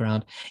common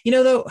ground,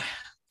 though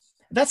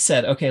that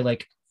said, okay,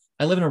 like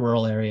I live in a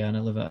rural area, and I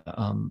live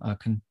a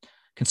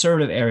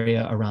conservative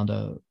area around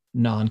a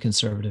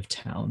non-conservative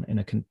town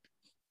in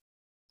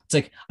it's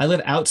like I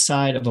live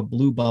outside of a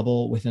blue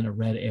bubble within a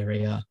red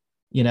area,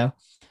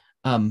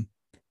 and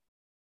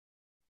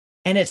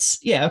it's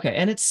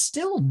and it's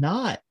still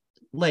not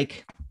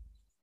like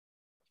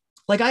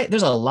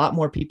there's a lot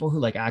more people who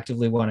like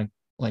actively want to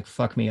like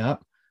fuck me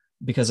up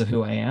because of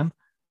who I am,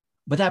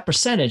 but that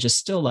percentage is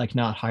still like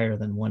not higher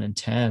than 1 in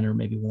 10 or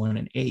maybe 1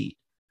 in 8.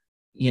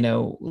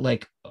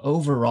 Like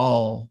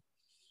overall,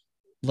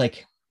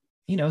 like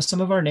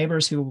some of our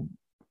neighbors who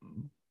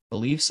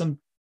believe some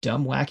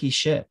dumb wacky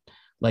shit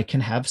like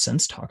can have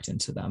sense talked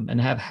into them, and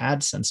have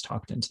had sense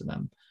talked into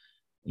them.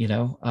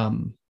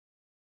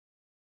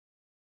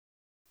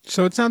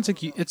 So it sounds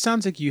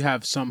like you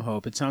have some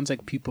hope. It sounds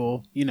like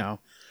people,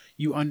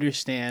 you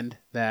understand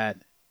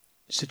that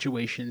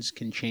situations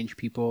can change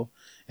people,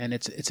 and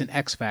it's an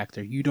X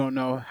factor. You don't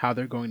know how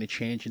they're going to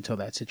change until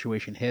that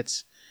situation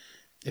hits.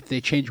 If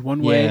they change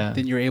one way, Yeah.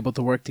 then you're able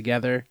to work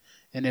together,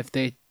 and if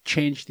they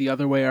change the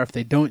other way, or if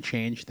they don't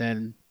change,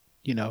 then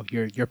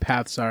your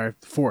paths are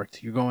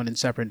forked. You're going in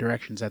separate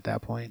directions at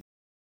that point.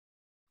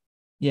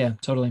 Yeah,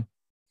 totally.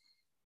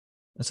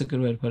 That's a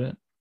good way to put it.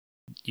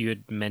 You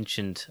had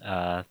mentioned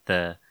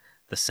the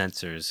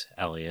sensors,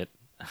 Elliot.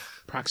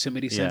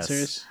 Proximity Yes.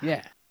 sensors,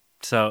 yeah.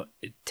 So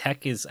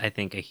tech is, I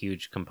think, a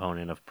huge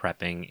component of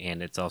prepping,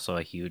 and it's also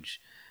a huge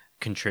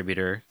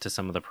contributor to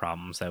some of the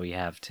problems that we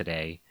have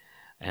today.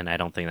 And I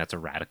don't think that's a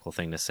radical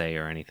thing to say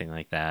or anything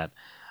like that.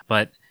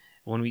 But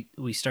when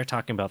we start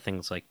talking about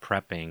things like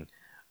prepping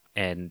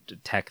and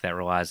tech that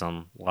relies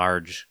on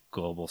large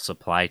global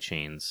supply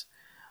chains,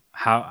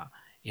 how,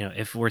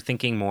 if we're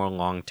thinking more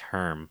long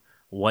term,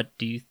 what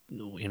do you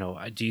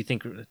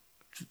think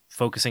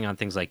focusing on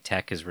things like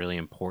tech is really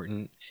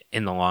important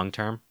in the long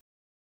term?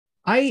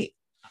 I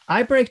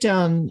I break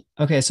down,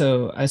 okay,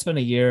 so I spent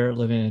a year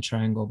living in a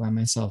triangle by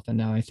myself, and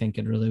now I think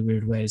in really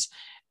weird ways.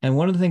 And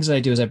one of the things that I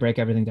do is I break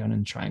everything down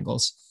in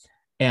triangles.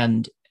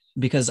 And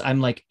because I'm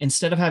like,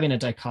 instead of having a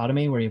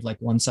dichotomy where you have like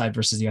one side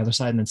versus the other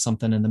side and then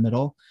something in the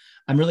middle,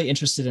 I'm really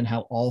interested in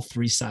how all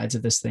three sides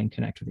of this thing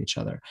connect with each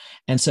other.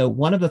 And so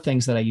one of the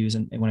things that I use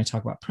when I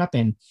talk about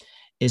prepping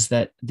is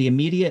that the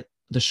immediate,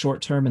 the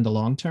short term, and the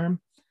long term,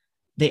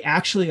 they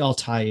actually all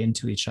tie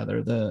into each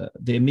other. The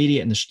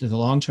immediate and the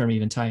long term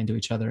even tie into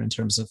each other in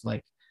terms of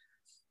like,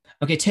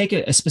 okay, take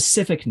a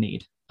specific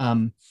need,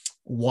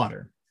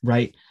 water,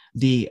 right?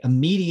 The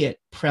immediate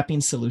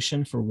prepping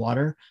solution for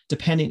water,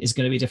 depending, is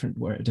going to be different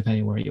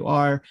depending where you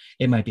are.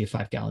 It might be a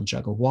 5-gallon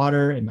jug of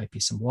water. It might be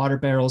some water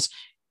barrels.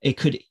 It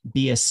could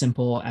be as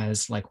simple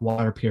as like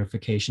water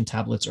purification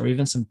tablets or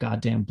even some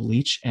goddamn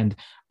bleach and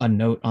a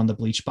note on the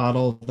bleach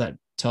bottle that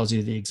tells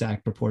you the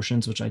exact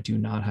proportions, which I do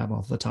not have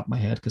off the top of my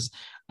head because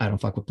I don't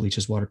fuck with bleach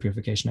as water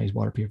purification. I use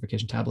water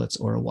purification tablets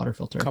or a water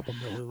filter. A couple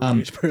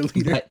milliliters per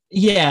liter. But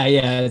yeah,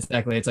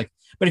 exactly. It's like,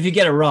 but if you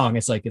get it wrong,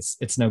 it's like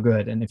it's no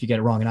good. And if you get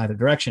it wrong in either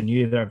direction,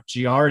 you either have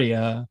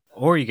giardia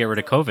or you get rid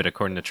of COVID,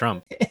 according to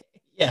Trump.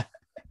 Yeah.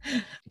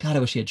 God, I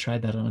wish he had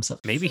tried that on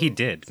himself. Maybe he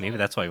did. Maybe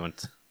that's why he went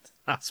to the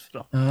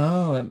hospital.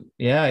 Oh,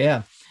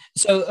 yeah.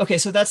 So, okay,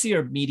 so that's your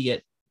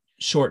immediate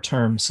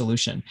short-term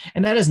solution.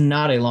 And that is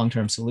not a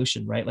long-term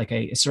solution, right? Like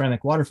a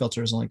ceramic water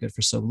filter is only good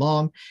for so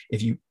long.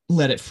 If you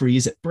let it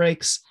freeze, it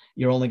breaks.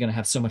 You're only going to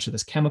have so much of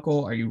this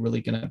chemical. Are you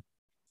really going to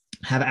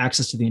have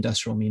access to the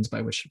industrial means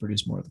by which to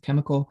produce more of the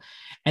chemical?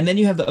 And then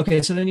you have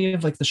so then you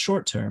have like the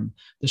short term.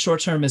 The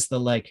short term is the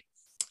like,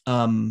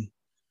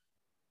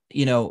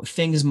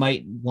 things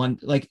might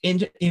want, like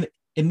in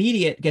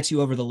immediate gets you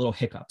over the little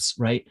hiccups,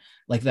 right?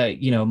 Like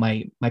that,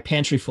 my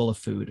pantry full of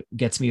food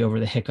gets me over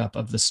the hiccup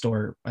of the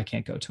store. I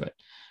can't go to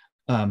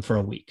it for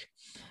a week.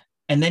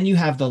 And then you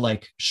have the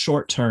like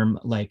short term,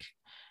 like,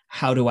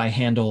 how do I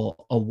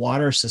handle a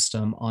water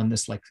system on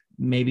this like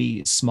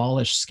maybe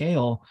smallish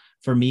scale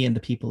for me and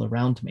the people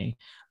around me,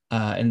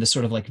 and the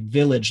sort of like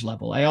village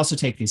level. I also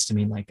take these to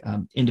mean like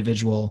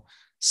individual,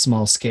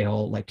 small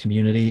scale, like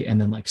community, and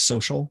then like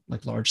social,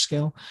 like large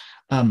scale.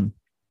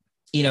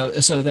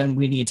 So then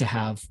we need to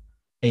have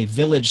a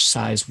village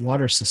size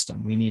water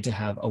system. We need to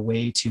have a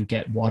way to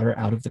get water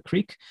out of the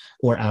creek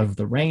or out of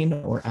the rain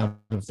or out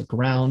of the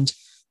ground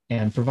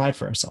and provide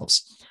for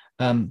ourselves.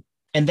 And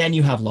then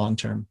you have long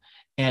term.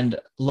 And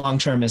long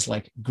term is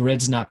like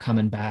grids not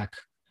coming back.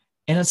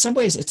 And in some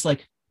ways, it's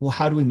like, well,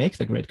 how do we make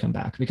the grid come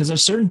back? Because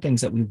there's certain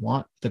things that we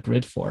want the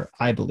grid for,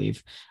 I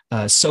believe.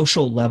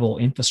 Social level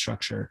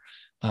infrastructure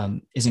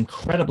is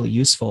incredibly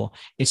useful.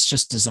 It's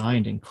just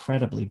designed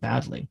incredibly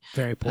badly.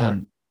 Very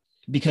poor.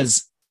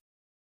 Because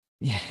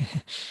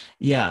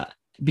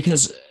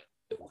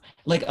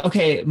like,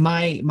 okay,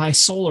 my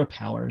solar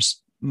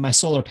panels,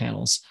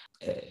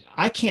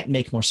 I can't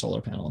make more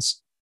solar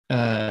panels.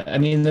 I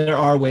mean, there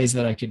are ways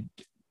that I could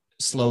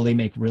slowly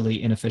make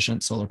really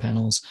inefficient solar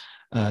panels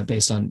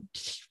based on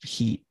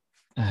heat.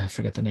 I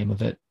forget the name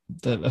of it.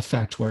 The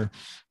effect where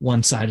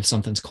one side of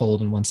something's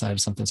cold and one side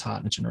of something's hot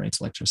and it generates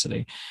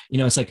electricity.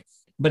 It's like,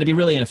 but it'd be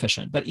really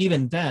inefficient. But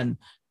even then,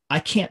 I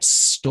can't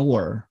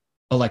store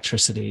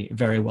electricity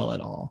very well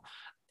at all.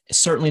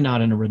 Certainly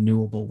not in a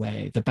renewable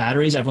way. The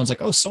batteries, everyone's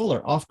like, oh,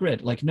 solar, off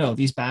grid. Like, no,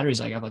 these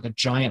batteries, I have like a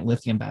giant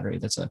lithium battery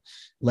that's a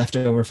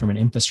leftover from an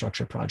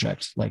infrastructure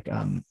project. Like,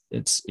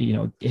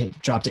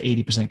 it dropped to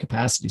 80%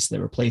 capacity, so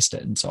they replaced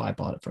it. And so I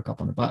bought it for a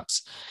couple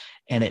 $100.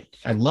 And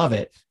I love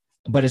it,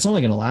 but it's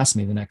only going to last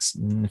me the next,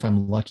 if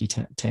I'm lucky,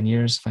 10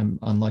 years. If I'm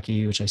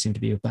unlucky, which I seem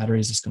to be with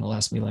batteries, it's going to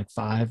last me like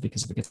 5,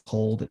 because if it gets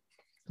cold, it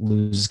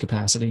loses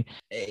capacity.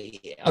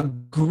 A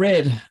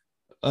grid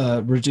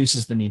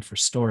reduces the need for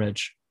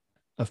storage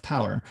of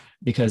power,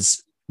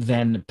 because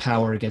then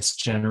power gets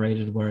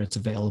generated where it's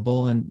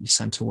available and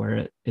sent to where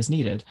it is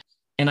needed.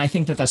 And I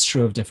think that that's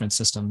true of different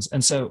systems.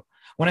 And so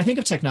when I think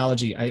of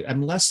technology,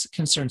 I'm less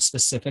concerned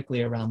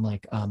specifically around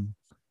like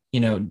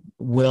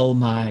will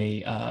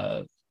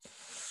my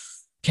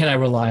can I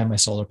rely on my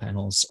solar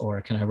panels, or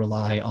can I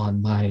rely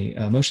on my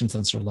motion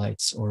sensor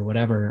lights or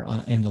whatever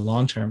in the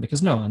long term?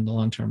 Because no, in the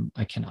long term,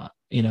 I cannot,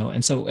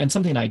 and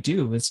something I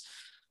do is,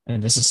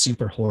 and this is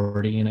super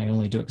hoardy, and I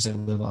only do it because I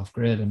live off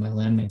grid and my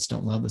landmates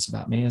don't love this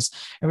about me, is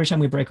every time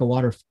we break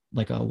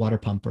like a water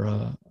pump or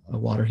a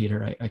water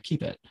heater, I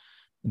keep it,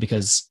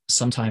 because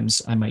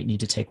sometimes I might need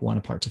to take one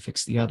apart to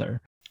fix the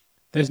other.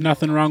 There's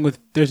nothing wrong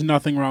with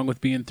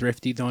being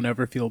thrifty. Don't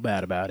ever feel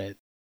bad about it.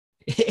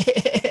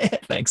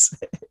 Thanks.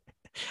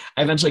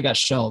 I eventually got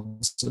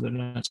shelves, so they're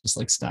not just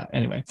like stuff.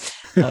 Anyway,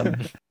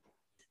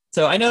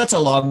 so I know that's a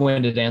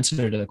long-winded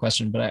answer to the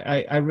question, but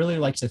I really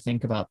like to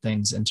think about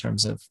things in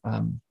terms of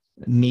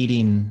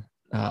meeting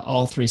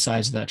all three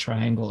sides of that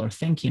triangle, or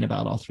thinking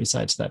about all three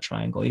sides of that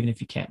triangle, even if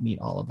you can't meet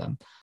all of them.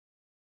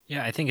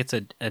 Yeah, I think it's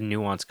a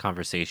nuanced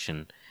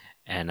conversation,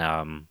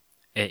 and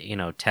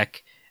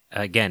tech.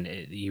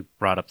 Again, you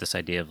brought up this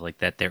idea of like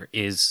that there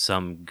is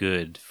some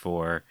good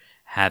for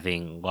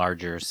having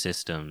larger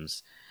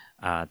systems,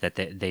 that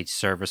they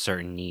serve a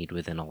certain need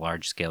within a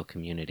large scale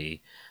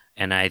community.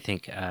 And I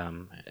think,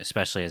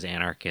 especially as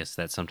anarchists,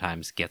 that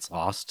sometimes gets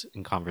lost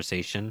in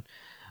conversation,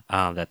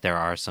 that there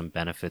are some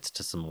benefits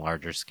to some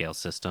larger scale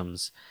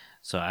systems.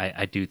 So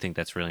I do think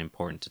that's really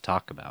important to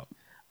talk about,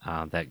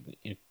 that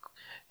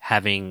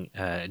having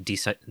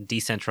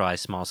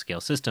decentralized small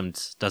scale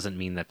systems doesn't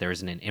mean that there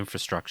isn't an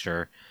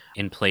infrastructure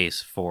in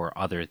place for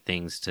other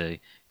things to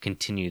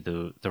continue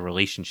the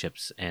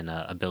relationships and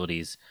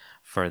abilities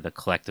for the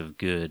collective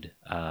good,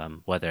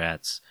 whether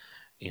that's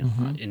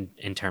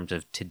in terms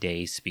of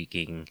today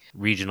speaking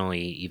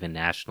regionally, even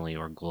nationally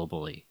or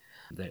globally.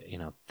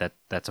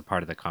 That's a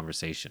part of the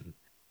conversation.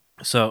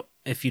 So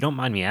if you don't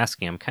mind me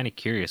asking, I'm kind of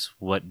curious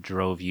what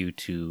drove you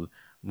to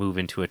move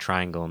into a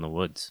triangle in the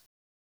woods.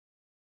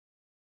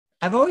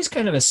 I've always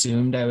kind of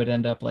assumed I would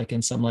end up like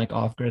in some like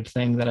off-grid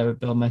thing that I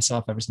would build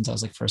myself, ever since I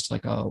was like first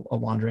like a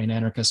wandering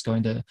anarchist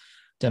going to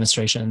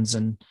demonstrations.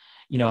 And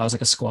I was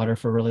like a squatter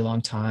for a really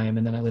long time,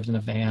 and then I lived in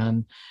a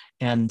van.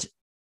 And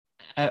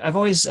I've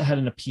always had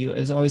an appeal.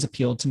 It's always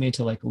appealed to me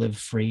to like live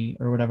free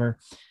or whatever.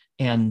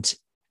 And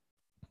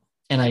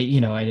I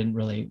didn't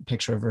really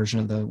picture a version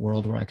of the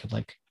world where I could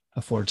like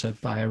afford to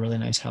buy a really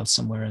nice house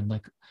somewhere and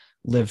like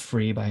live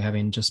free by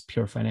having just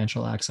pure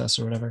financial access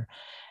or whatever.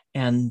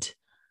 And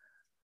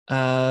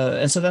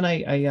so then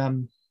I I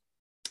kind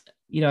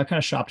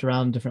of shopped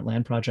around different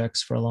land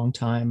projects for a long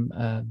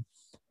time.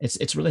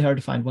 It's really hard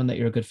to find one that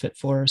you're a good fit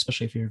for,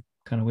 especially if you're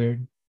kind of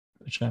weird,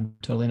 which I'm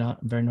totally not.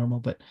 I'm very normal,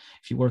 but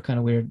if you were kind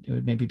of weird, it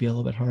would maybe be a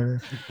little bit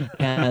harder.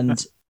 And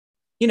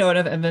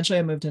and eventually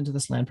I moved into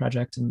this land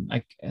project,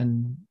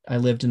 and I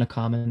lived in a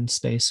common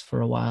space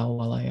for a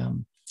while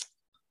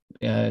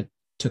I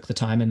took the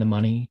time and the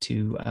money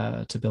to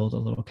build a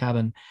little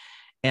cabin.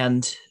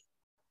 And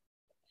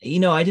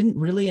I didn't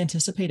really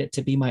anticipate it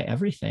to be my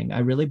everything. I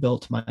really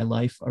built my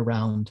life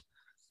around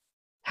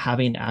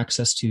having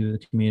access to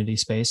the community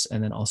space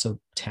and then also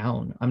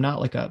town. I'm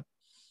not like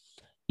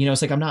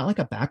it's like I'm not like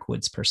a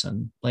backwoods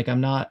person. Like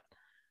I'm not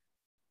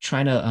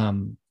trying to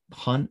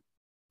hunt,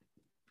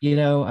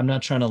 I'm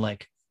not trying to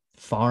like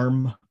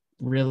farm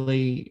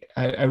really.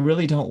 I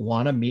really don't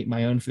want to meet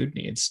my own food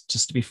needs,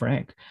 just to be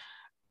frank.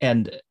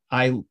 And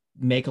I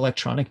make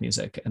electronic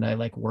music and I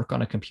like work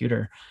on a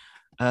computer.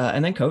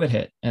 And then COVID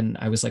hit, and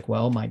I was like,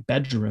 well, my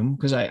bedroom,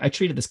 because I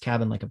treated this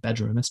cabin like a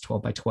bedroom. It's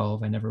 12 by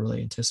 12. I never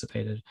really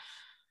anticipated.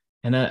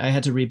 And I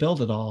had to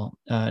rebuild it all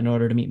in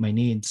order to meet my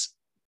needs.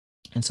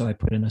 And so I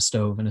put in a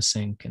stove and a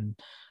sink and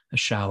a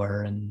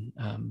shower and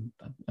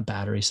a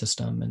battery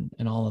system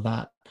and all of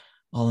that,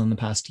 all in the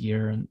past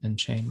year and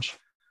change.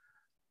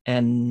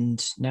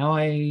 And now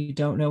I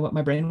don't know what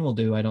my brain will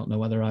do. I don't know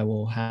whether I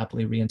will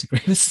happily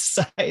reintegrate with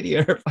society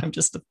or if I'm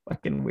just a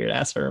fucking weird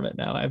ass hermit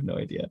now. I have no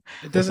idea.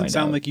 It doesn't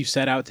sound like you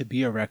set out to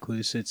be a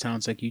recluse. It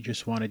sounds like you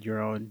just wanted your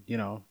own,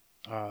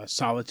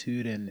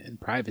 solitude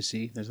and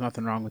privacy. There's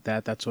nothing wrong with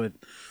that. That's what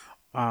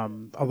a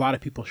lot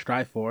of people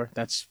strive for.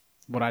 That's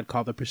what I'd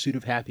call the pursuit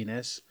of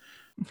happiness.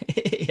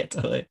 Yeah,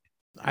 totally.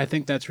 I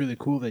think that's really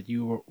cool that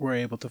you were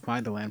able to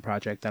find a land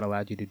project that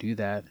allowed you to do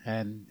that,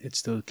 and it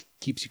still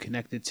keeps you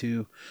connected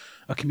to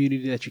a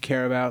community that you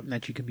care about and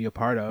that you can be a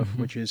part of,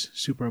 which is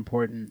super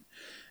important.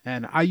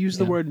 And I use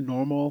the word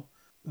normal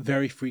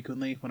very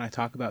frequently when I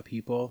talk about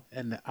people,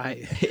 and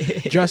I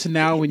just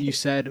now when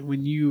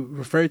you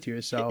referred to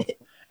yourself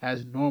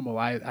as normal,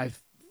 I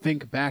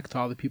think back to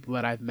all the people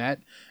that I've met,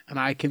 and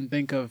I can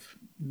think of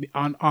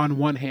on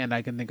one hand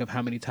I can think of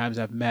how many times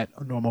I've met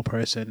a normal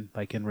person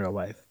like in real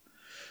life.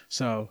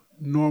 So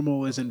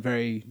normal isn't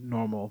very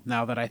normal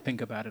now that I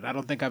think about it. I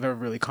don't think I've ever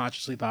really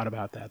consciously thought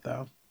about that,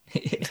 though.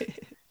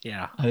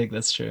 Yeah. I think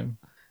that's true.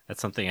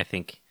 That's something I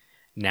think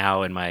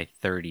now in my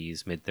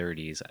 30s, mid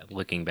 30s,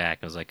 looking back,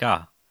 I was like,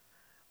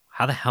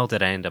 how the hell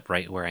did I end up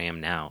right where I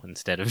am now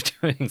instead of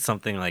doing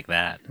something like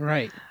that?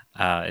 Right.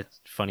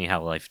 It's funny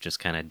how life just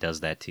kind of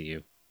does that to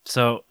you.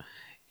 So,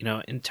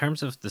 in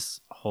terms of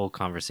this whole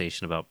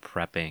conversation about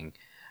prepping,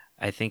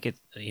 I think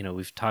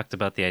we've talked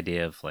about the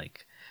idea of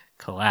like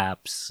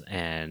collapse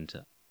and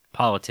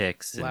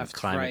politics and Left,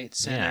 climate. right,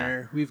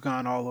 center. We've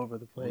gone all over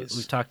the place.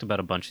 We've talked about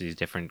a bunch of these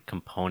different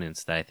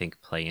components that I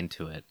think play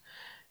into it.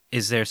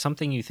 Is there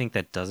something you think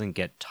that doesn't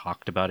get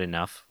talked about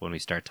enough when we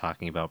start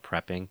talking about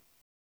prepping?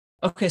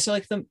 Okay, so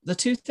like the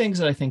two things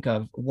that I think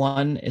of,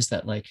 one is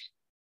that like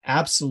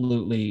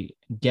absolutely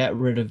get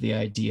rid of the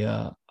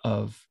idea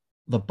of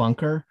the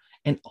bunker.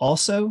 And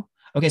also,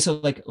 okay, so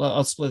like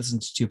I'll split this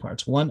into two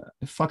parts. One,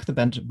 fuck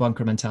the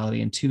bunker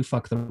mentality, and two,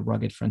 fuck the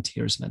rugged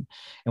frontiersman.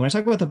 And when I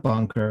talk about the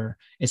bunker,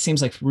 it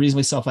seems like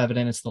reasonably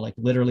self-evident. It's to like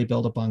literally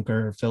build a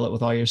bunker, fill it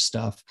with all your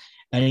stuff.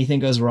 Anything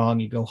goes wrong,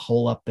 you go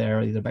hole up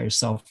there either by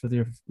yourself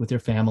with your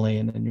family,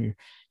 and then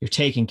you're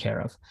taken care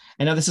of.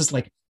 And now this is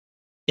like,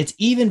 it's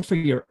even for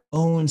your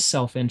own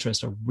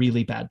self-interest a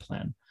really bad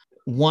plan.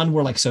 One,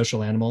 we're like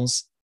social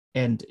animals,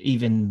 and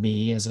even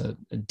me as a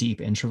deep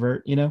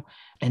introvert, you know.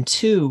 And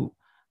two,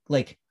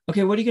 like,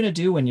 okay, what are you going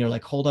to do when you're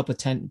like holed up with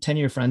 10 of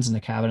your friends in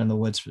a cabin in the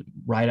woods,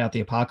 ride out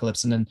the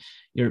apocalypse, and then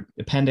your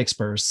appendix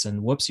bursts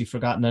and whoops, you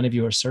forgot none of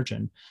you are a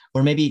surgeon,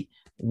 or maybe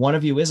one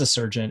of you is a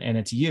surgeon and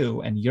it's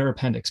you and your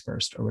appendix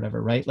burst or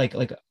whatever, right?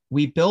 Like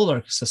we build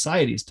our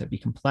societies to be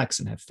complex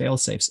and have fail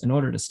safes in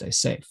order to stay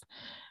safe.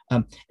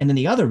 And then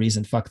the other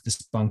reason, fuck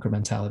this bunker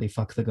mentality,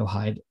 fuck the go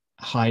hide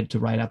to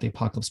ride out the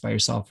apocalypse by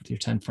yourself with your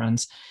 10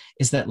 friends,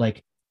 is that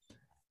like,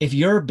 if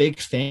your big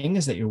thing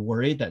is that you're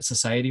worried that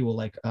society will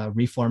like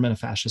reform in a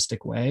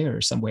fascistic way or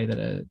some way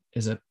that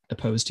is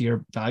opposed to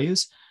your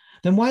values,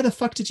 then why the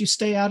fuck did you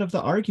stay out of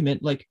the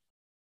argument like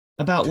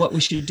about what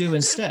we should do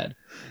instead?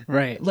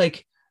 Right.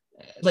 Like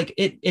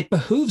it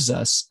behooves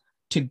us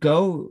to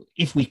go,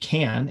 if we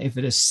can, if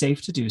it is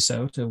safe to do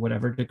so to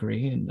whatever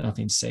degree, and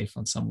nothing's safe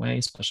on some way,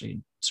 especially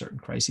in certain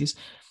crises,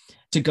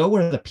 to go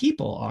where the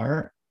people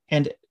are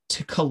and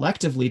to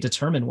collectively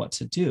determine what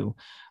to do.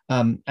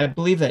 I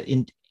believe that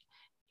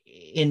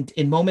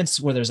in moments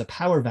where there's a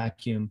power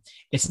vacuum,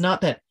 it's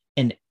not that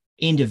an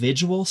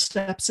individual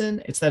steps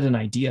in, it's that an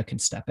idea can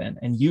step in.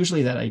 And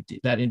usually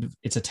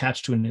it's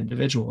attached to an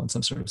individual in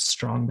some sort of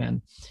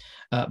strongman.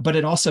 But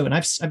it also, and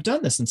I've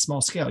done this in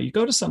small scale. You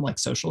go to some like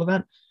social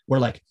event where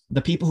like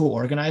the people who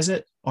organize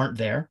it aren't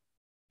there,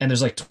 and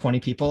there's like 20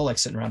 people like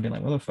sitting around being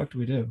like, what the fuck do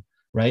we do?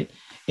 Right?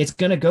 It's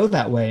going to go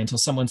that way until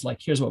someone's like,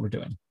 here's what we're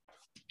doing.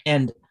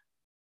 And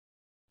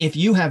if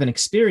you are an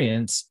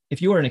experienced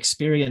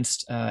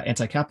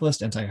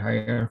anti-capitalist,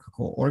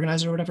 anti-hierarchical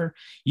organizer or whatever,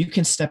 you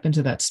can step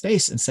into that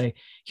space and say,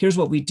 here's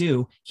what we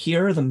do.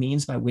 Here are the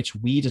means by which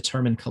we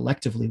determine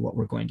collectively what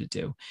we're going to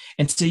do.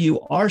 And so you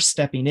are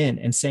stepping in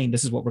and saying,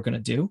 this is what we're going to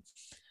do,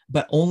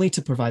 but only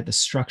to provide the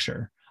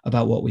structure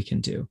about what we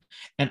can do.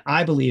 And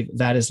I believe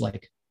that is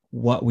like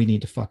what we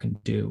need to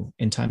fucking do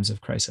in times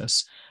of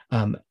crisis.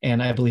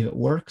 And I believe it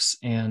works.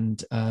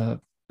 And I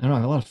don't know, I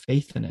have a lot of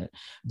faith in it,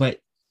 but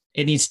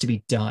it needs to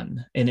be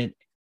done. And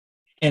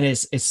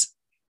it's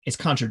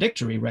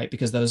contradictory, right?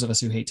 Because those of us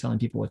who hate telling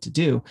people what to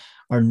do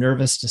are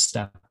nervous to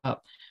step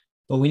up.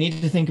 But we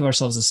need to think of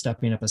ourselves as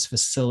stepping up as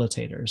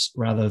facilitators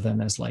rather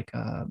than as like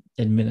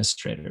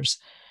administrators.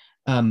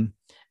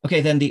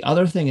 Okay, then the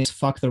other thing is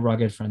fuck the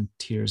rugged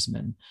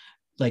frontiersman.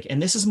 Like,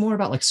 and this is more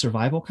about like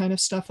survival kind of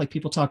stuff. Like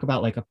people talk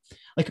about like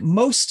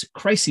most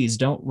crises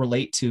don't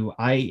relate to,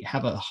 I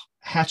have a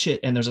hatchet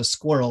and there's a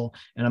squirrel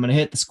and I'm going to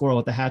hit the squirrel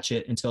with the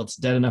hatchet until it's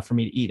dead enough for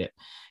me to eat it.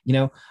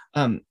 You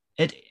know,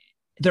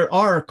 there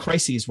are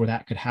crises where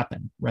that could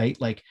happen, right?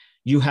 Like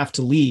you have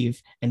to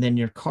leave and then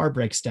your car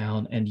breaks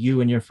down and you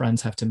and your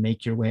friends have to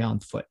make your way on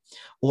foot,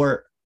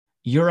 or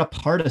you're a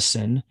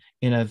partisan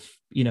in a,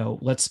 you know,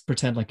 let's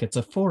pretend like it's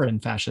a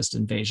foreign fascist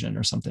invasion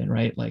or something,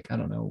 right? Like, I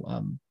don't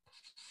know,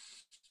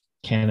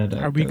 Canada.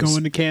 Are we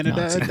going to Canada?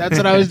 Nazi That's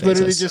what I was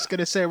literally just going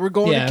to say. We're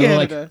going to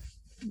Canada.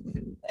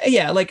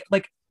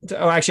 Like,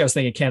 oh, actually, I was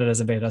thinking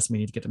Canada's invaded us and we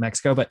need to get to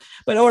Mexico, but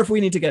or if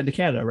we need to get into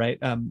Canada, right?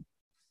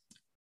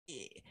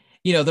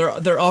 You know,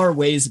 there are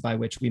ways by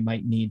which we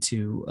might need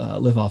to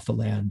live off the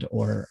land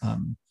or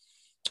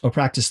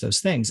practice those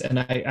things. And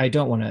I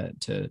don't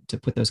want to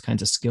put those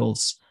kinds of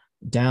skills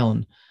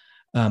down,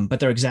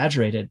 but they're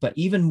exaggerated. But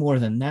even more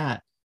than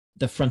that,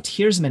 the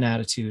frontiersman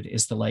attitude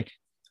is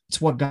it's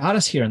what got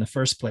us here in the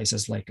first place.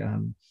 Is like,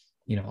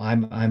 you know,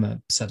 I'm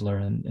a settler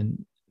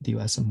in the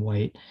U.S. I'm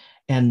white,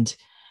 and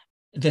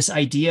this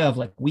idea of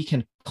like we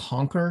can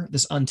conquer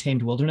this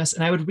untamed wilderness.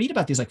 And I would read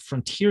about these like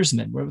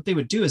frontiersmen, where what they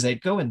would do is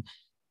they'd go and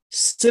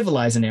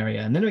civilize an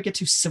area, and then it would get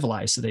too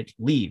civilized, so they'd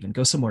leave and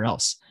go somewhere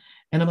else.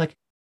 And I'm like,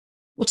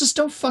 well, just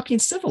don't fucking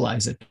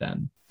civilize it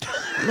then.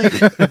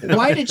 Like,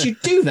 why did you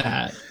do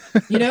that?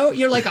 You know,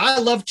 you're like, I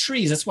love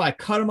trees, that's why I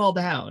cut them all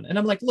down. And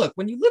I'm like, look,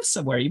 when you live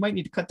somewhere, you might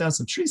need to cut down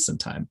some trees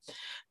sometime.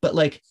 But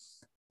like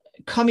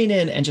coming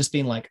in and just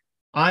being like,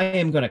 I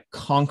am going to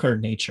conquer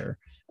nature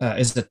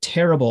is a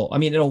terrible, I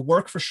mean, it'll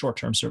work for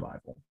short-term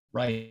survival,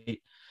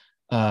 right?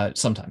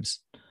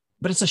 Sometimes,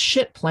 but it's a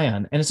shit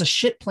plan. And it's a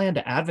shit plan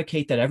to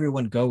advocate that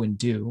everyone go and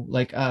do.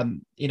 Like,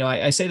 you know,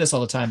 I say this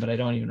all the time, but I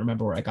don't even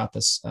remember where I got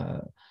this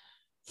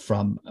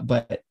from.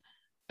 But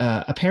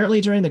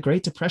apparently during the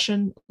Great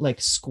Depression, like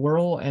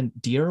squirrel and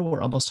deer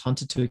were almost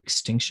hunted to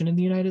extinction in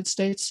the United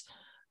States.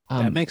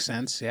 That makes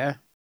sense. Yeah.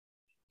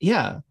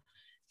 Yeah.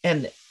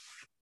 And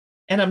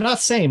I'm not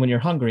saying when you're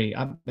hungry,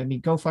 I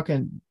mean, go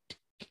fucking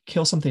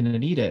kill something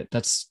and eat it.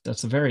 That's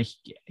a very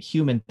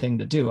human thing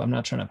to do. I'm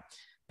not trying to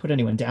put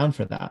anyone down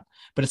for that,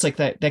 but it's like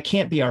that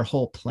can't be our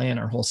whole plan.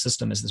 Our whole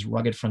system is this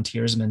rugged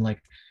frontiersman,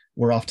 like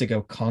we're off to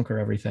go conquer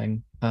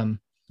everything.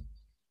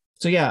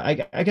 So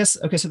yeah, I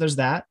guess, okay, so there's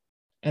that.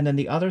 And then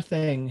the other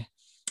thing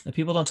that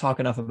people don't talk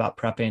enough about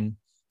prepping, I'm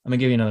gonna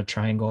give you another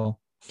triangle.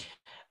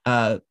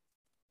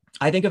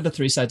 I think of the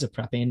three sides of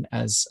prepping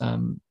as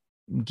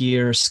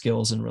gear,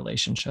 skills, and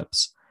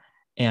relationships.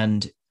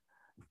 And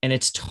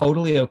it's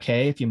totally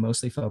okay if you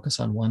mostly focus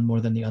on one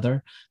more than the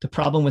other. The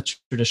problem with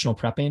traditional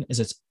prepping is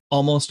it's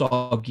almost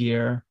all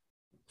gear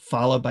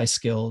followed by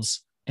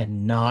skills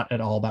and not at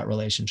all about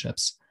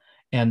relationships.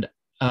 And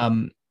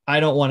I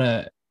don't want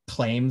to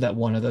claim that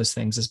one of those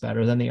things is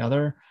better than the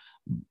other,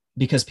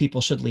 because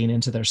people should lean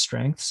into their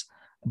strengths.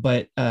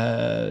 But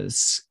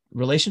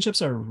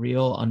relationships are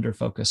real under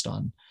focused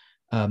on.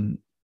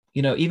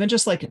 Even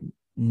just like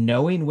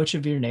knowing which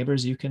of your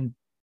neighbors you can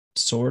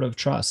sort of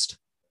trust,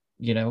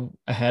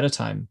 ahead of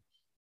time,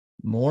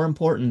 more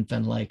important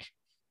than like,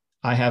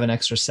 I have an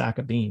extra sack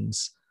of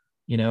beans,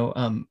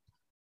 and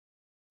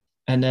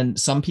then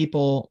some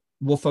people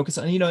will focus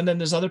on, and then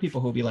there's other people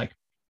who'll be like,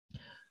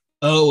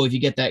 oh, if you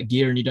get that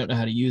gear and you don't know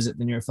how to use it,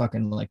 then you're a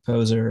fucking like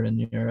poser, and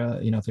you're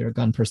if you're a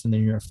gun person,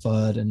 then you're a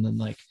FUD. And then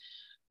like,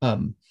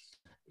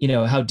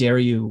 how dare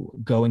you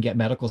go and get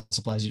medical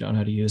supplies you don't know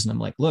how to use? And I'm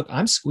like, look,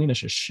 I'm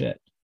squeamish as shit.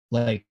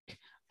 Like,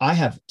 I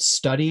have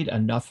studied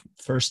enough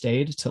first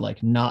aid to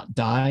like not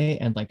die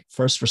and like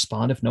first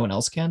respond if no one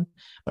else can,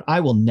 but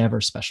I will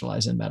never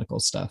specialize in medical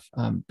stuff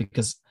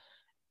because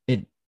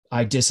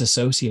I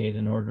disassociate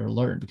in order to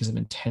learn because I'm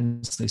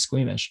intensely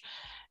squeamish.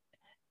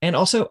 And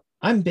also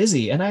I'm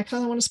busy and I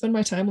kind of want to spend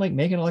my time like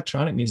making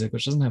electronic music,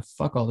 which doesn't have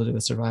fuck all to do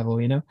with survival,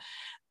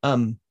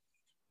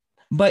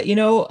 but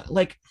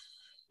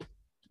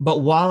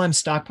but while I'm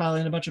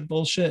stockpiling a bunch of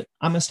bullshit,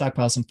 I'm gonna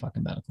stockpile some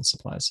fucking medical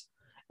supplies.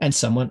 And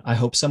I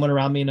hope someone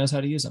around me knows how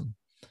to use them.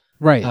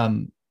 Right.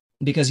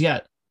 Because you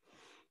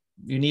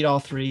need all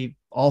three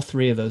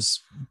of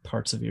those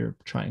parts of your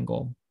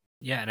triangle.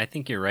 Yeah, and I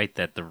think you're right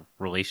that the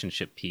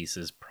relationship piece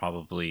is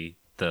probably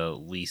the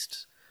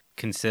least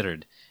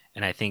considered.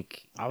 And I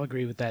think I'll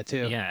agree with that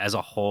too. Yeah, as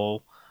a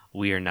whole,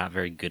 we are not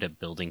very good at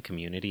building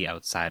community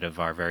outside of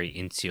our very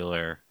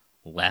insular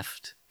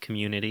left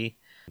community.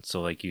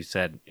 So like you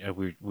said,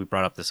 we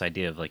brought up this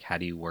idea of like, how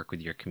do you work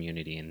with your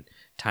community in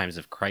times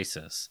of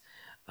crisis?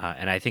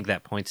 And I think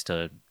that points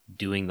to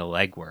doing the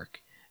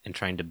legwork and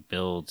trying to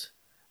build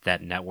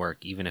that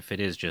network, even if it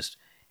is just,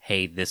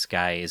 hey, this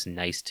guy is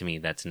nice to me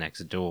that's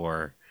next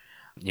door.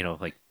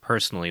 Like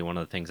personally, one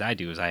of the things I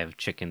do is I have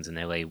chickens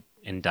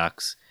and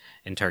ducks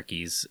and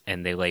turkeys,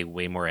 and they lay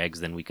way more eggs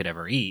than we could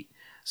ever eat.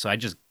 So I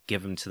just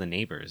give them to the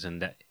neighbors.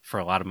 And that, for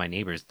a lot of my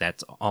neighbors,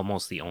 that's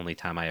almost the only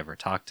time I ever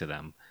talk to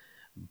them.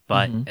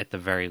 But at the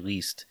very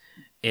least,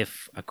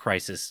 if a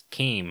crisis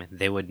came,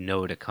 they would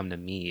know to come to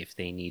me if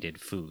they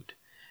needed food.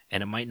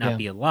 And it might not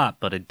be a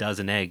lot, but a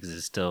dozen eggs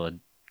is still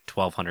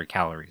 1,200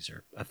 calories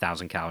or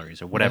 1,000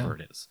 calories or whatever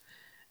it is.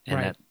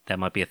 And that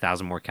might be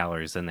 1,000 more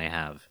calories than they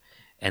have.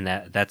 And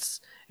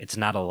it's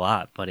not a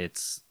lot, but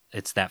it's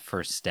that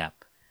first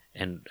step.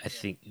 And I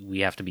think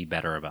we have to be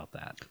better about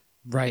that.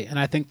 Right. And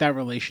I think that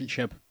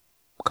relationship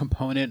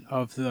component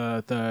of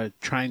the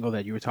triangle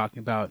that you were talking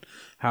about,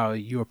 how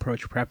you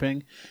approach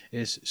prepping,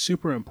 is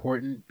super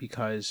important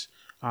because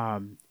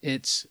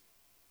it's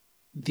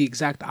the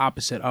exact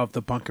opposite of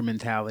the bunker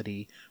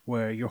mentality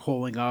where you're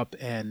holding up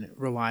and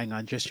relying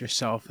on just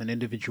yourself, an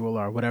individual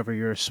or whatever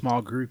your small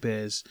group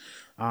is,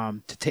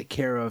 to take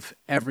care of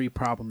every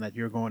problem that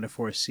you're going to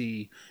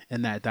foresee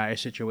in that dire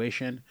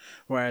situation.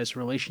 Whereas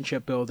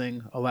relationship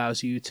building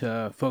allows you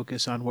to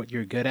focus on what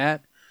you're good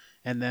at,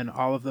 and then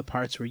all of the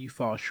parts where you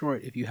fall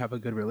short, if you have a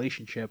good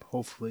relationship,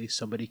 hopefully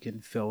somebody can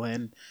fill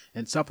in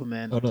and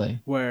supplement. Totally.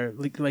 Where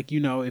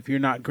if you're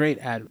not great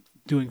at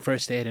doing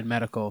first aid and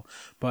medical,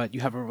 but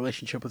you have a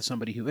relationship with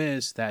somebody who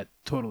is, that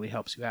totally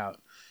helps you out.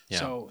 Yeah,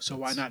 so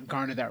why not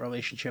garner that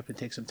relationship and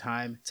take some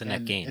time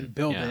and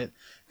build it?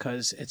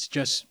 Because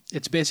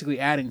it's basically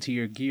adding to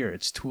your gear.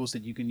 It's tools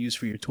that you can use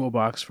for your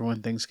toolbox for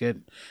when things get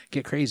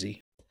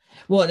crazy.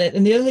 Well,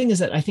 and the other thing is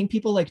that I think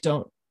people like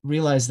don't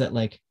realize that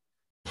like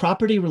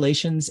property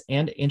relations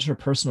and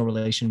interpersonal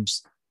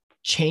relations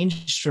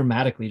change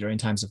dramatically during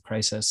times of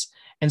crisis.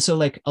 And so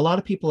like a lot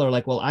of people are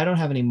like, well, I don't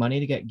have any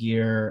money to get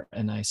gear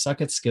and I suck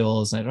at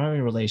skills and I don't have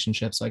any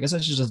relationships, so I guess I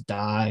should just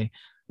die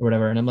or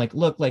whatever. And I'm like,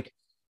 look, like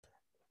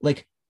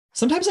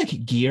sometimes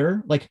like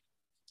gear like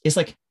is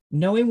like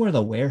knowing where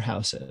the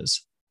warehouse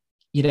is,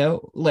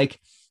 like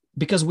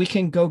because we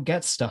can go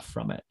get stuff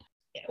from it.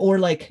 Or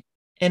like,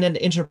 and then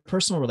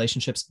interpersonal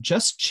relationships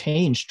just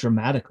change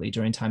dramatically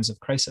during times of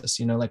crisis.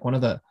 Like one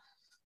of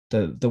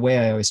the way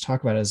I always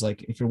talk about it is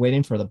like, if you're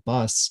waiting for the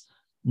bus,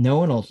 no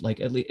one will like,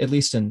 at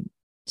least in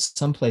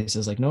some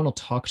places, like no one will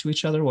talk to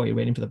each other while you're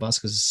waiting for the bus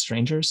because it's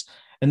strangers.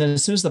 And then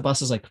as soon as the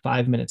bus is like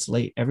 5 minutes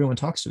late, everyone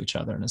talks to each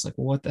other and it's like,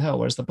 well, what the hell?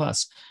 Where's the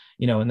bus?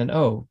 And then,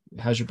 oh,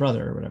 how's your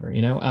brother or whatever,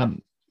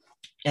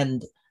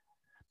 and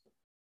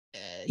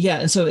yeah.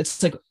 And so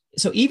it's like,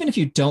 so even if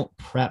you don't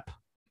prep,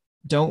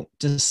 don't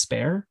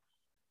despair,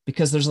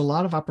 because there's a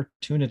lot of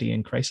opportunity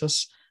in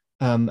crisis.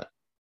 um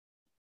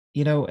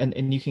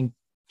and you can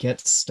get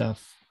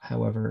stuff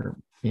however,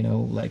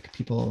 like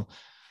people,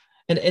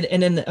 and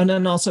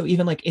then also,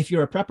 even like if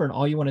you're a prepper and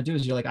all you want to do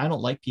is you're like, I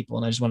don't like people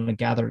and I just want to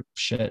gather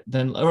shit,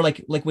 then, or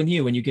like when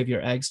you give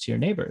your eggs to your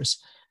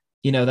neighbors,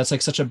 that's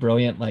like such a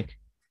brilliant, like,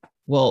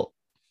 well,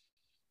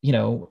 you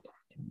know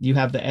you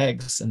have the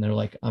eggs and they're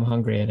like, I'm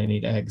hungry and I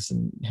need eggs,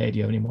 and hey, do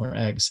you have any more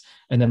eggs?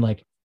 And then,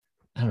 like,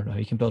 I don't know,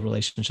 you can build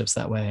relationships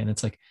that way. And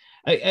it's like,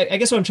 I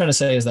guess what I'm trying to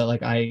say is that,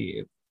 like,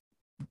 I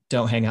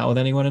don't hang out with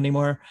anyone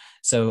anymore.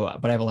 So,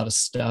 but I have a lot of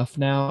stuff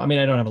now. I mean,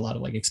 I don't have a lot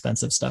of like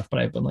expensive stuff, but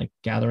I've been like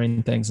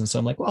gathering things. And so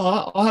I'm like,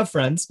 well, I'll have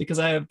friends because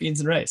I have beans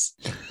and rice.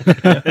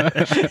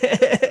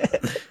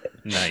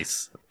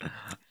 Nice.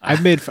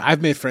 I've made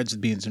friends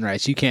with beans and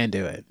rice. You can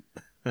do it.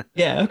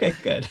 Yeah. Okay,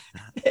 good.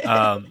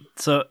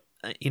 So,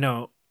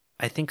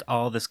 I think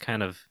all this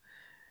kind of,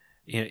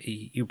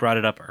 you brought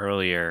it up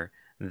earlier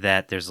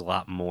that there's a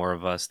lot more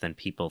of us than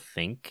people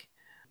think.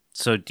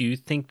 So do you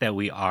think that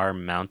we are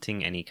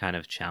mounting any kind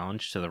of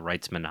challenge to the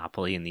rights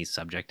monopoly in these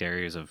subject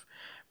areas of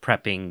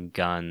prepping,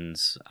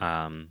 guns,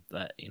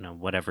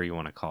 whatever you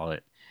want to call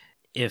it?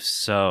 If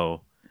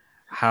so,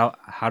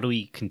 how do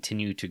we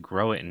continue to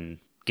grow it and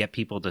get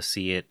people to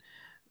see it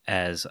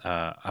as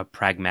a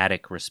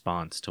pragmatic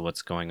response to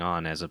what's going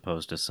on, as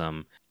opposed to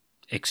some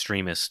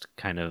extremist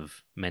kind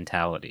of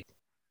mentality?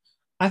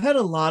 I've had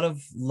a lot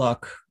of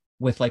luck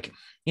with, like,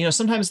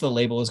 sometimes the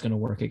label is going to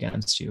work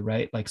against you,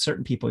 right? Like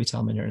certain people, you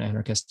tell them you're an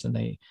anarchist and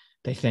they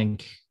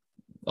think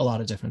a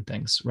lot of different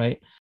things,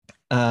 right?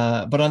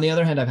 But on the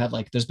other hand, I've had,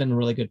 like, there's been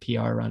really good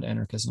PR around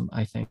anarchism,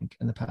 I think,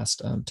 in the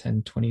past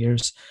 10, 20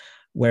 years,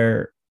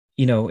 where,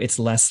 it's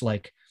less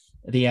like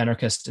the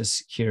anarchist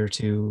is here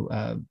to,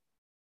 I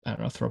don't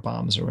know, throw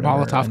bombs or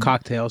whatever. Molotov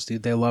cocktails,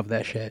 dude. They love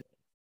that shit.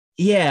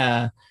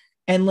 Yeah.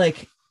 And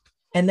like,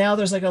 and now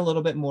there's like a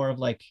little bit more of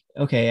like,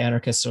 okay,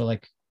 anarchists are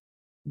like,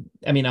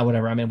 I mean,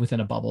 whatever, I'm within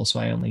a bubble, so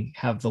I only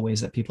have the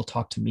ways that people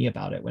talk to me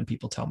about it when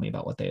people tell me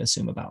about what they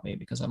assume about me,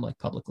 because I'm like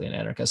publicly an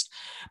anarchist.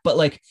 But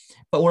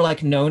we're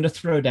like known to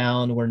throw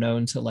down. We're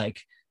known to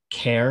like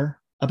care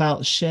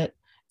about shit.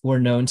 We're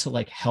known to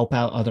like help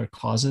out other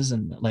causes,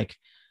 and like,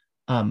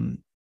 and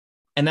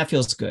that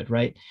feels good,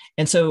 right?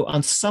 And so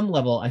on some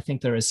level, I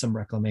think there is some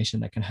reclamation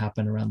that can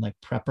happen around like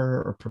prepper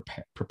or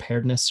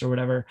preparedness or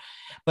whatever.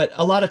 But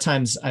a lot of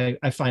times I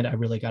find I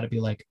really got to be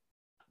like,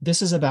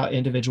 this is about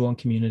individual and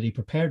community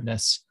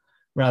preparedness,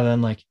 rather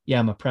than like, yeah,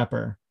 I'm a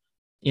prepper,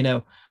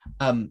 and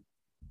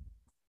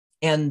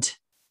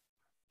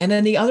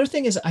then the other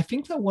thing is, I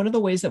think that one of the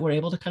ways that we're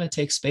able to kind of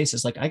take space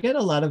is, like, I get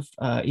a lot of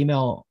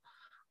email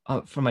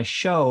from my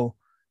show,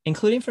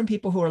 including from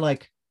people who are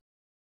like,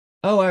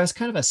 oh, I was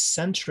kind of a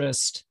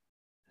centrist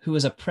who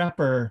was a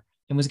prepper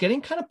and was getting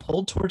kind of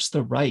pulled towards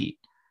the right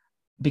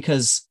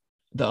because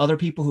the other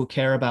people who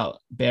care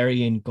about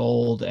burying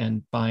gold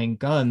and buying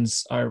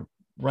guns are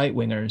right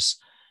wingers,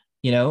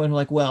 and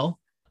like, well,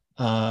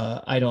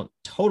 I don't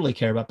totally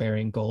care about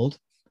burying gold,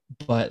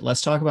 but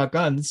let's talk about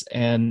guns,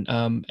 and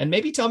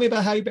maybe tell me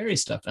about how you bury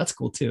stuff. That's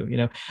cool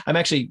too. I'm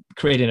actually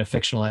creating a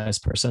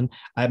fictionalized person.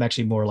 I'm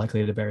actually more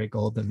likely to bury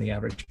gold than the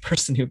average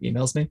person who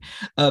emails me.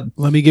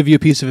 Let me give you a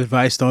piece of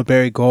advice. Don't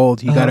bury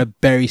gold. You gotta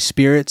bury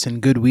spirits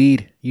and good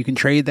weed. You can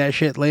trade that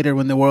shit later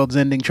when the world's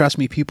ending. Trust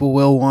me, people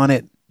will want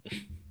it.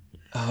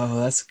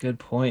 Oh, that's a good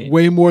point.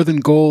 Way more than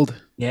gold.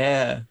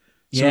 Yeah.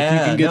 So if you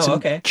can get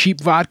some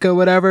cheap vodka,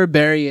 whatever,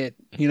 bury it.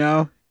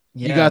 Yeah.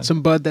 You got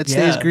some bud that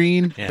stays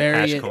green,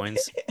 bury it.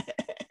 Coins.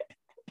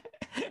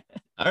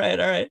 All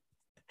right.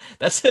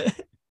 That's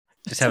it.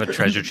 Just have a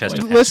treasure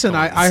chest. Listen,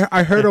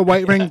 I heard a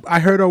right wing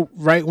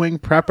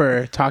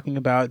prepper talking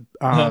about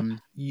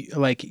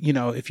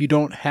if you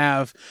don't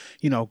have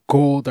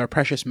gold or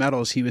precious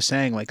metals, he was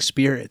saying like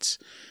spirits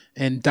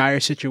and dire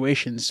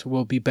situations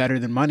will be better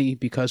than money,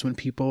 because when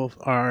people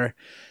are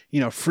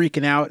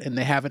freaking out and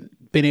they haven't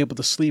been able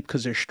to sleep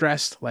because they're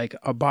stressed, like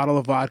a bottle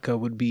of vodka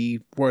would be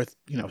worth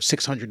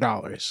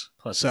 $600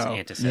 plus. So it's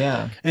antiseptic.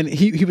 Yeah. And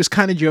he was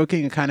kind of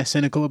joking and kind of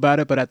cynical about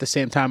it, but at the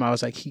same time I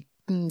was like, he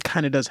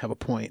kind of does have a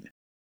point.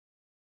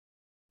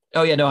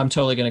 Oh yeah, no, I'm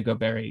totally gonna go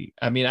bury.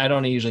 I mean, I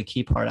don't usually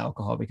keep hard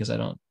alcohol because I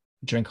don't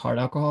drink hard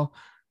alcohol,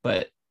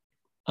 but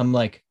I'm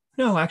like,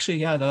 no, actually,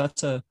 yeah,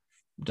 it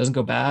doesn't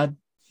go bad.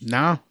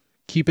 No,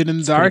 keep it in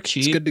the dark.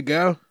 It's good to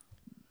go.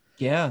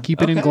 Yeah,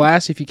 keep it in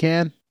glass if you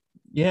can.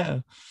 Yeah.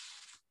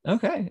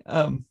 Okay.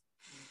 Yeah,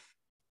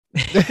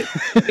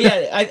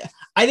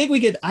 I think we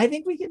could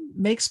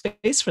make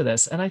space for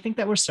this, and I think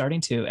that we're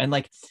starting to. And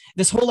like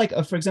this whole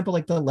for example,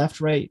 like the left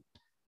right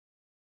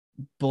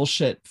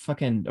bullshit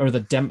fucking, or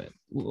the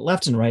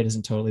left and right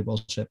isn't totally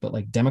bullshit, but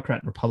like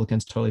Democrat and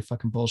Republicans totally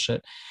fucking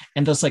bullshit.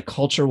 And this like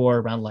culture war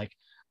around like,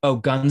 oh,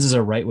 guns is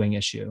a right wing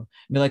issue.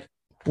 And be like,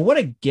 well, what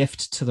a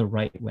gift to the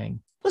right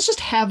wing. Let's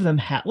just have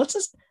them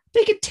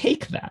they could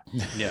take that.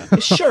 Yeah.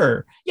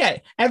 Sure. Yeah.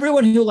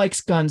 Everyone who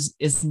likes guns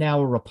is now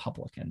a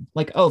Republican.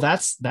 Like, oh,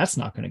 that's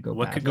not going to go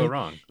What badly. could go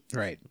wrong?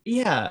 Right.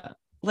 Yeah.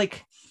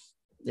 Like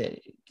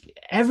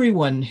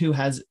everyone who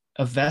has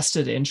a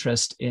vested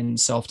interest in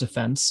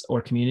self-defense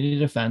or community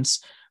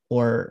defense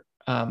or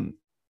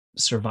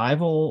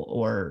survival,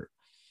 or,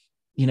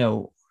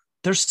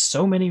 there's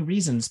so many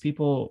reasons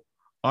people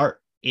are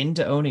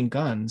into owning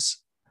guns,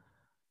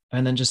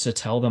 and then just to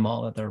tell them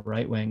all that they're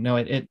right wing.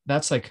 No,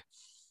 that's like,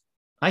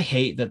 I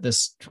hate that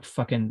this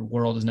fucking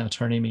world is now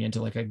turning me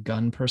into like a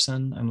gun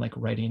person. I'm like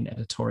writing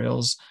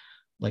editorials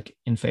like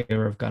in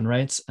favor of gun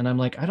rights. And I'm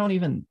like, I'm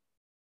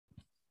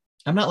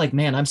not like,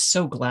 man, I'm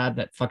so glad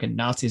that fucking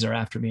Nazis are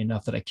after me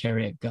enough that I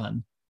carry a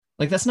gun.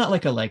 Like, that's not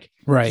like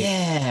right.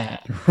 Yeah.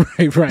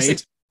 Right. It's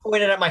like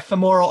pointed at my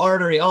femoral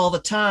artery all the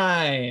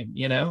time,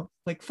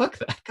 like, fuck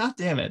that. God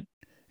damn it.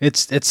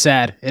 It's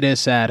sad. It is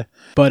sad,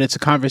 but it's a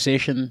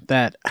conversation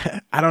that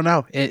I don't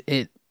know.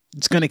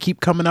 It's going to keep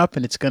coming up,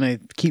 and it's going to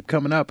keep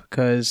coming up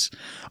because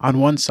on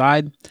one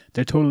side,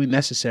 they're totally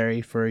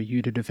necessary for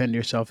you to defend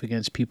yourself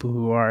against people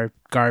who are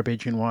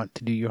garbage and want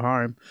to do you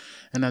harm.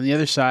 And on the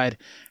other side,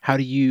 how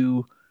do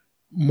you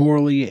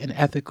morally and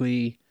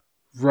ethically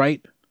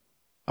write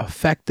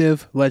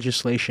effective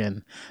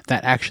legislation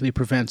that actually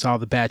prevents all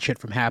the bad shit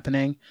from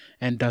happening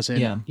and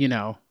doesn't,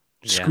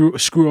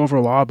 screw over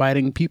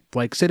law-abiding people,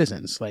 like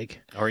citizens,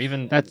 like, or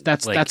even that's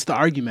the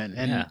argument.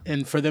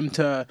 And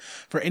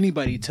for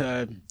anybody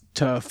to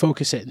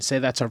focus it and say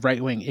that's a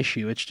right-wing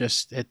issue, it's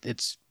just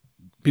it's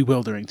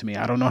bewildering to me.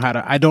 I don't know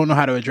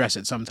how to address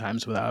it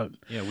sometimes without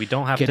we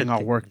don't have getting to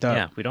all worked up.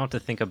 Yeah, we don't have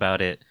to think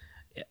about it.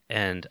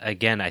 And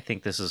again, I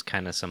think this is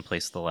kind of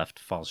someplace the left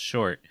falls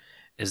short,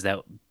 is that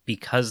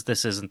because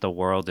this isn't the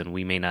world, and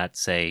we may not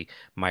say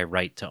my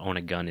right to own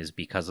a gun is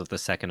because of the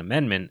Second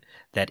Amendment,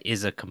 that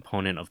is a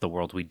component of the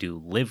world we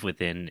do live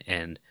within,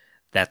 and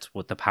that's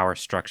what the power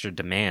structure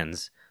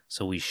demands.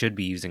 So we should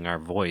be using our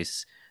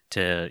voice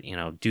to,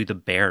 do the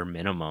bare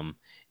minimum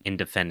in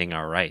defending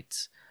our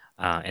rights.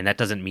 And that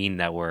doesn't mean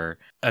that we're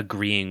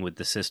agreeing with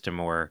the system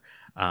or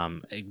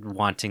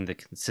wanting the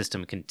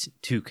system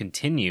to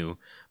continue,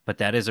 but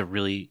that is a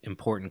really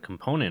important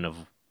component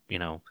of,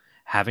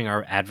 having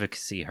our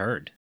advocacy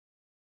heard.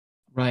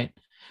 Right.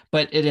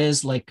 But it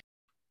is like,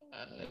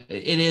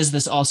 it is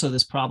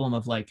this problem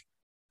of like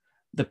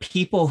the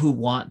people who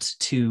want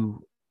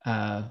to,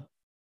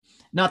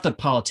 not the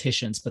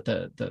politicians, but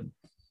the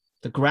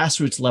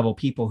grassroots level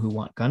people who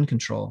want gun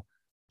control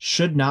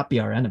should not be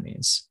our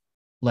enemies.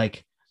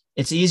 Like,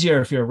 it's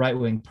easier if you're a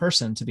right-wing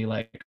person to be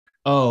like,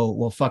 oh,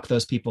 well, fuck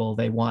those people.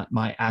 They want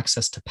my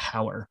access to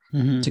power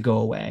to go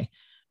away.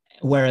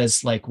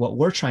 Whereas like what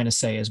we're trying to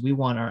say is we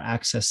want our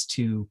access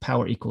to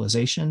power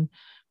equalization.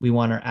 We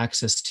want our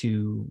access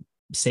to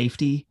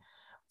safety.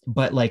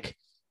 But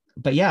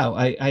yeah,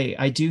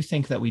 I do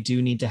think that we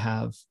do need to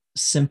have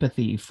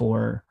sympathy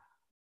for,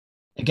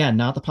 again,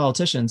 not the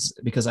politicians,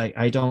 because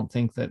I don't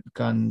think that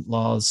gun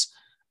laws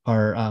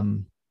are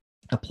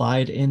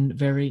applied in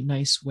very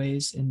nice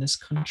ways in this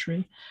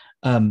country,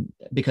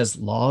 because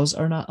laws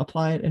are not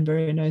applied in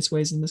very nice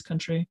ways in this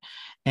country.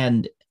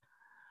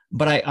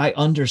 But I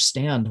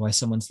understand why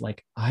someone's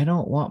like, I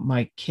don't want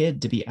my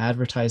kid to be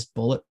advertised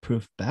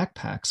bulletproof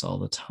backpacks all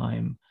the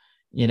time.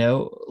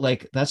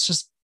 Like, that's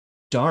just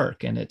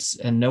dark, and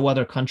no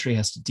other country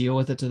has to deal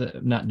with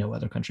it not no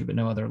other country, but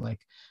no other like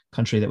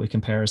country that we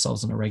compare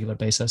ourselves on a regular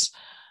basis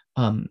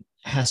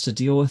has to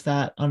deal with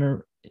that on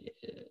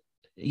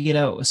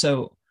a,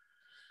 so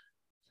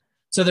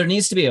there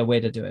needs to be a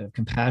way to do it,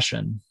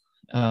 compassion.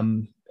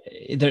 And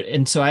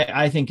so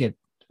I think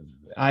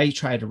I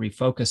try to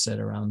refocus it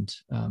around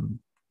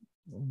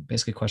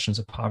basically questions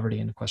of poverty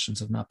and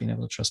questions of not being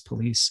able to trust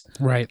police.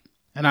 Right.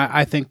 And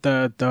I think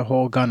the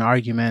whole gun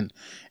argument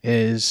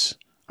is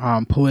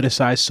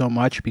politicized so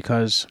much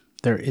because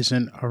there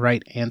isn't a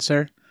right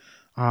answer.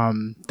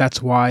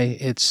 That's why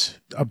it's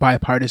a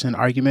bipartisan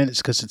argument.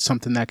 It's because it's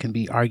something that can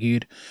be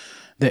argued.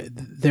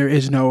 There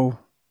is no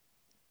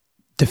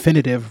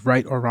definitive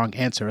right or wrong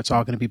answer. It's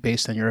all going to be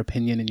based on your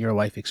opinion and your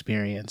life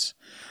experience.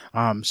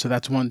 So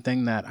that's one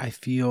thing that I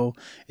feel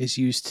is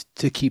used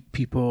to keep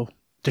people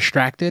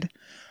distracted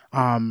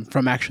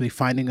from actually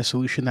finding a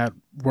solution that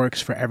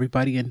works for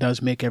everybody and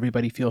does make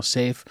everybody feel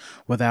safe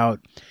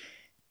without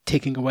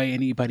taking away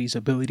anybody's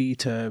ability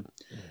to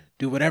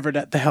do whatever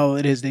the hell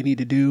it is they need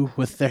to do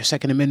with their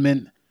Second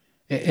Amendment.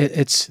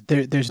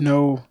 There's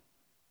no...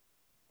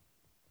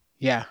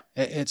 Yeah,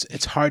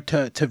 it's hard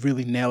to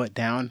really nail it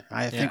down.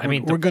 I think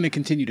we're going to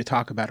continue to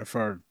talk about it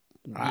for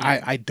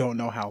I don't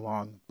know how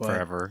long, but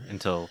forever,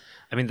 until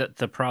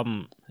the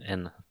problem,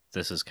 and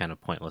this is kind of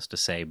pointless to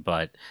say,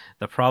 but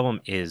the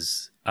problem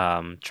is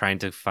trying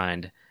to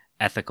find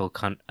ethical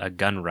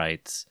gun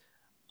rights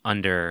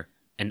under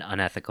an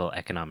unethical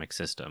economic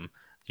system.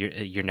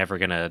 You're never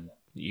gonna.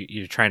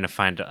 You're trying to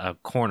find a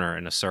corner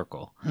in a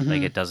circle,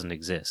 like it doesn't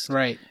exist,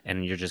 right?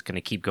 And you're just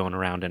gonna keep going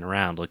around and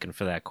around looking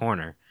for that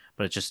corner.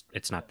 But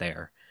it's not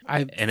there. I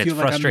And feel it's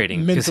like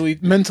frustrating. I'm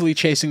mentally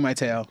chasing my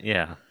tail.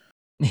 Yeah.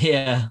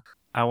 Yeah.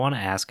 I want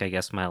to ask, I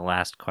guess my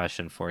last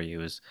question for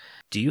you is,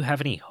 do you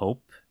have any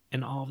hope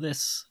in all of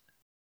this?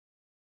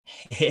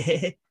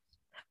 I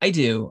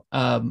do.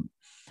 I'm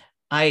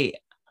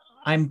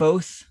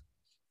both.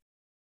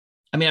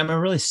 I mean, I'm a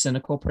really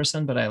cynical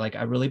person, but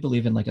I really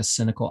believe in like a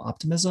cynical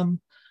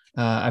optimism.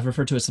 I've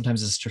referred to it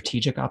sometimes as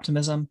strategic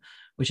optimism,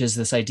 which is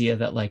this idea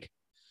that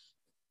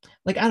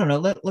I don't know,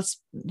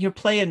 let's you're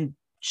playing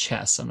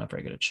chess. I'm not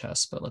very good at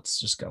chess, but let's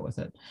just go with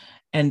it.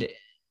 And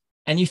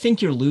you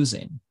think you're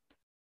losing,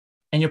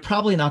 and you're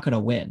probably not going to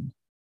win.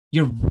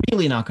 You're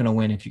really not going to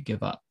win if you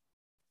give up.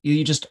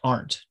 You just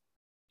aren't.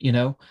 You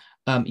know,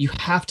 you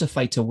have to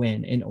fight to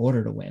win in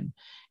order to win,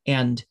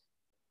 and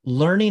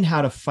learning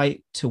how to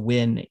fight to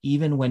win,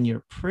 even when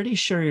you're pretty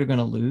sure you're going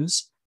to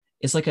lose,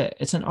 is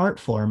it's an art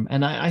form.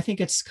 And I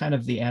think it's kind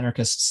of the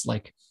anarchists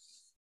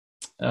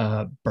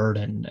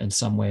burden in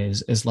some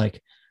ways, is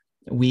like,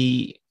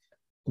 we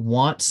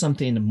want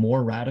something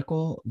more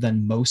radical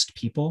than most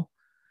people.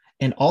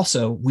 And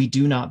also, we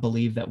do not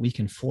believe that we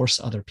can force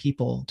other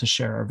people to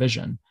share our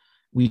vision.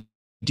 We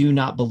do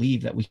not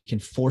believe that we can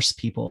force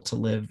people to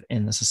live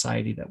in the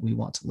society that we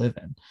want to live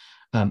in.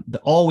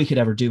 All we could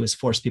ever do is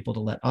force people to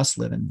let us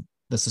live in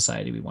the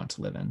society we want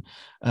to live in.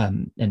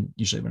 And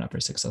usually we're not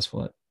very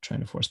successful at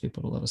trying to force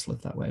people to let us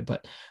live that way,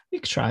 but we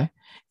could try.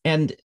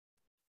 And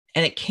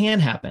it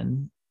can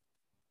happen.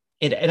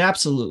 It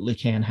absolutely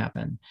can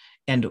happen.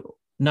 And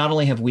not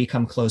only have we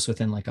come close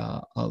within like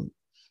a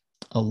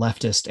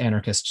leftist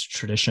anarchist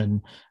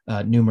tradition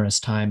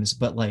numerous times,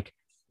 but like,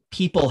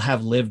 people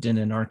have lived in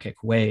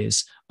anarchic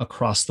ways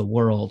across the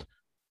world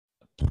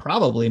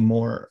probably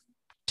more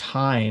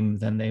time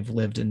than they've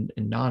lived in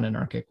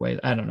non-anarchic ways.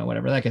 I don't know,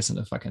 whatever. That gets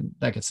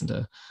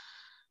into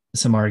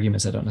some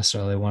arguments I don't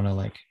necessarily want to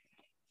like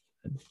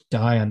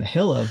die on the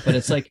hill of, but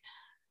it's like,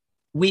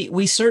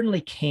 we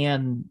certainly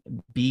can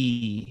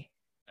be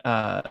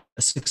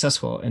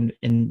successful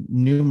in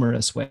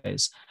numerous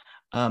ways.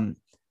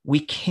 We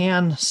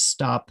can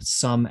stop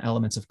some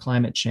elements of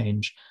climate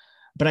change,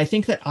 but I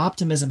think that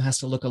optimism has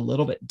to look a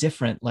little bit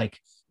different. Like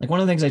one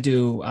of the things I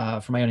do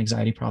for my own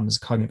anxiety problems is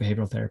cognitive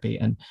behavioral therapy.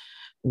 And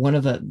one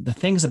of the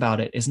things about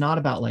it is not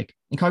about like,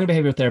 and cognitive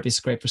behavioral therapy is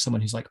great for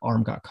someone who's like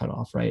arm got cut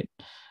off, right?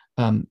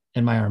 And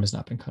my arm has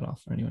not been cut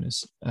off for anyone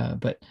who's,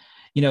 but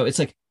you know, it's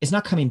like, it's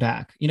not coming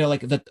back, you know,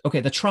 like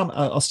the trauma,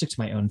 I'll stick to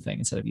my own thing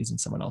instead of using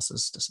someone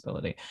else's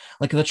disability.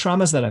 Like the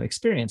traumas that I've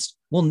experienced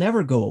will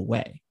never go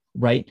away,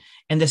 right?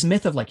 And this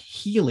myth of like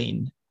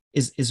healing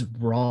is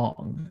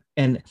wrong.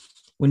 And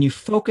when you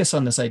focus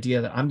on this idea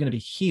that I'm going to be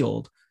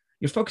healed,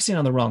 you're focusing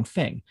on the wrong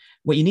thing.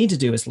 What you need to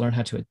do is learn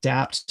how to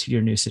adapt to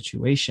your new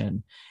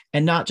situation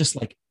and not just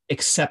like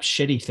accept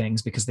shitty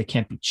things because they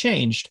can't be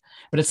changed.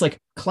 But it's like,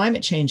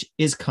 climate change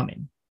is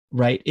coming,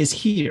 right? Is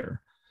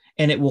here,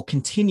 and it will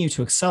continue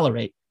to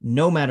accelerate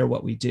no matter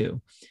what we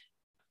do.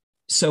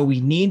 So we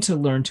need to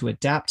learn to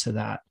adapt to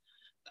that.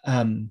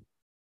 And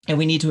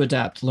we need to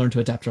learn to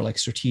adapt our like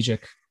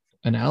strategic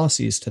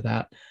analyses to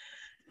that.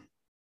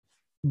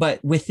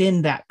 But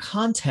within that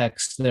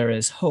context, there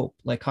is hope.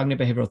 Like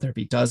cognitive behavioral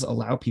therapy does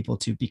allow people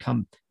to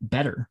become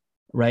better,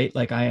 right?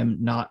 Like I am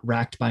not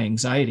racked by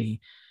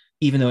anxiety,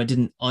 even though it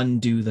didn't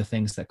undo the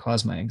things that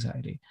caused my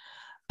anxiety.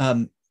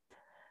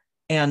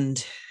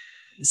 And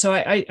so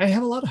I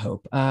have a lot of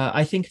hope.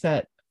 I think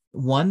that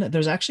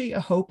there's actually a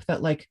hope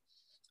that like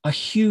a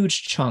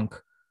huge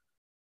chunk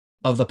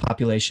of the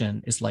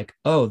population is like,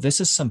 oh,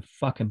 this is some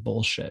fucking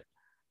bullshit,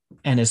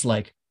 and is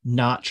like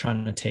not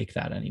trying to take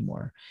that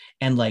anymore.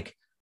 And like,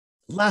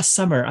 last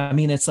summer, I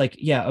mean, it's like,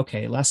 yeah,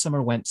 okay, last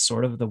summer went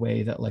sort of the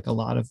way that like a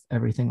lot of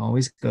everything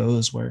always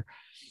goes, where,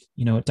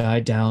 you know, it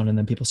died down and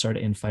then people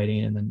started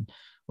infighting and then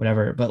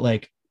whatever. But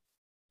like,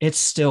 it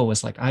still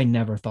was like, I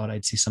never thought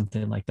I'd see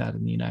something like that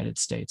in the United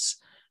States,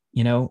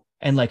 you know?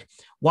 And like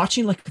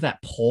watching like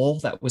that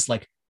poll that was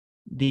like,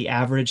 the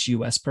average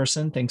US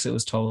person thinks it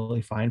was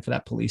totally fine for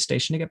that police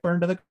station to get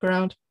burned to the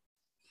ground.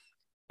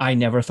 I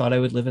never thought I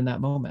would live in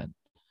that moment.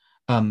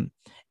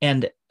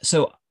 And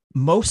so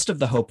most of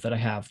the hope that I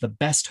have, the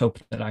best hope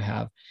that I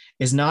have,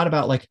 is not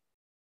about like,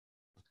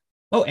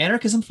 oh,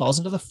 anarchism falls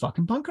into the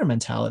fucking bunker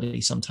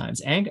mentality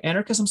sometimes.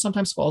 Anarchism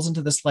sometimes falls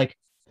into this like,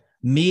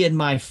 me and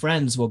my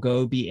friends will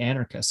go be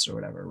anarchists or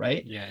whatever,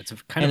 right? Yeah, it's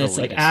kind and of it's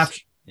elitist. Like after,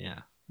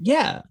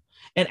 yeah,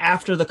 and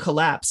after the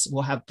collapse,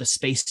 we'll have the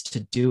space to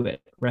do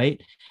it,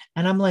 right?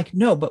 And I'm like,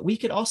 no, but we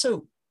could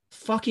also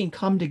fucking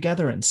come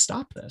together and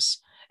stop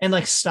this, and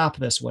like stop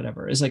this,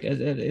 whatever. It's like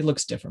it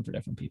looks different for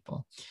different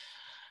people.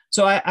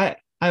 So I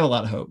have a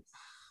lot of hope.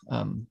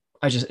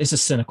 It's a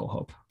cynical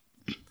hope.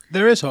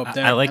 There is hope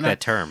there. I like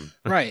that term.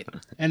 Right.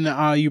 And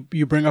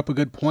you bring up a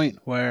good point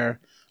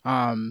where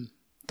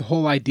the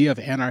whole idea of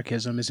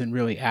anarchism isn't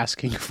really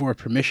asking for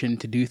permission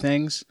to do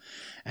things.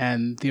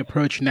 And the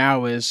approach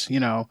now is, you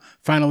know,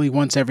 finally,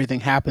 once everything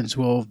happens,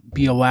 we'll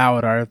be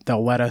allowed, or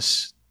they'll let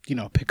us, you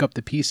know, pick up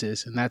the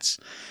pieces. And that's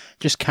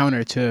just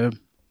counter to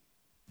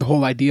the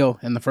whole ideal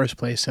in the first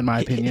place, in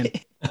my opinion.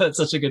 That's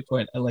such a good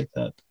point. I like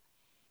that.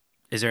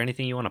 Is there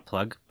anything you want to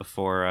plug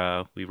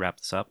before we wrap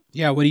this up?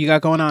 Yeah, what do you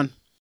got going on?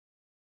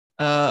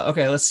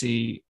 Okay, let's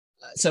see.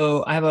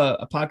 So I have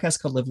a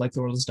podcast called Live Like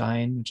the World is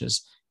Dying, which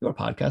is your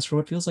podcast for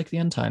what feels like the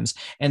end times.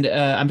 And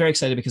I'm very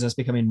excited because that's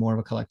becoming more of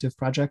a collective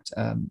project.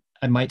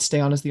 I might stay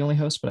on as the only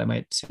host, but I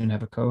might soon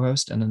have a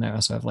co-host. And then I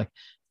also have like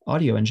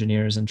audio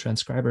engineers and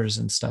transcribers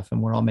and stuff.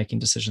 And we're all making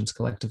decisions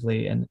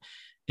collectively. And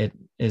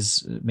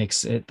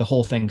makes it the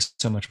whole thing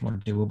so much more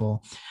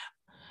doable.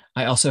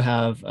 I also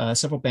have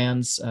several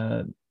bands.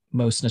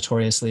 Most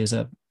notoriously is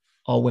a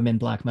all-women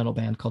black metal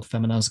band called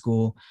Feminaz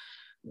Ghoul,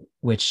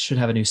 which should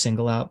have a new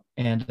single out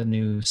and a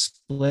new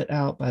split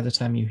out by the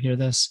time you hear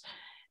this.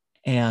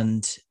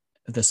 And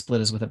the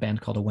split is with a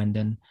band called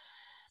Awendon.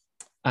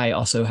 I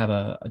also have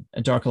a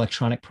dark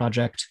electronic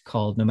project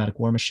called Nomadic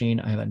War Machine.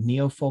 I have a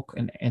neo-folk,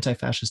 an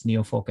anti-fascist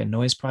neo-folk and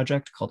noise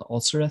project called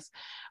Ulcereth.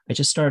 I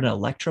just started an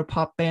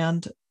electropop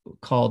band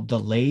called The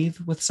Lathe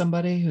with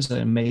somebody who's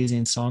an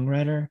amazing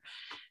songwriter.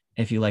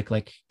 If you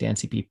like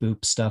dancey beep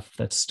boop stuff,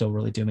 that's still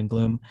really doom and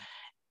gloom.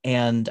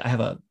 And I have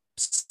a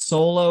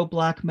solo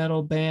black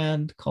metal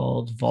band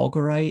called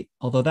Vulgarite,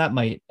 although that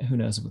might, who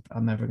knows,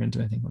 I'm never going to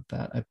do anything with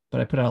that.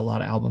 But I put out a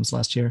lot of albums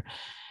last year.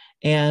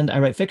 And I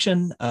write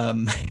fiction.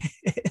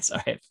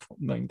 Sorry, I have a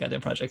million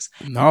goddamn projects.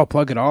 No,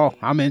 plug it all.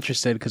 I'm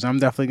interested because I'm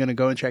definitely going to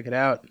go and check it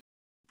out.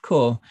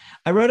 Cool.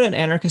 I wrote an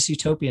anarchist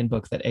utopian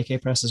book that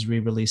AK Press is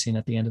re-releasing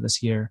at the end of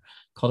this year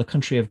called A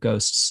Country of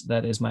Ghosts.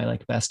 That is my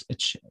like best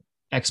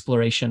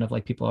exploration of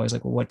like people always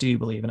like, well, what do you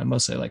believe? And I'm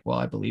mostly like, well,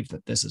 I believe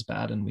that this is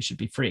bad and we should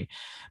be free.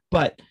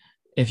 But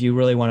if you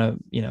really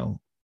want to,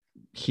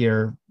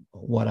 hear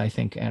what I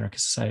think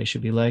anarchist society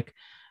should be like.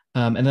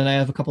 And then I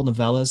have a couple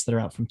novellas that are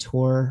out from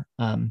Tor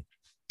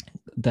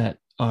that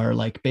are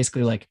like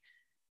basically like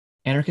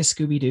anarchist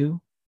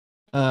Scooby-Doo,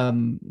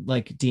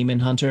 like demon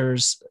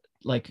hunters,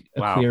 like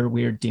a queer,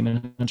 weird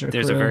demon hunter.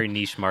 There's a very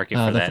niche market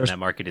for that, and that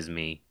market is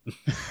me.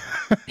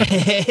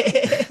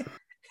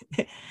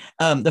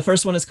 The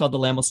first one is called The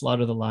Lamb Will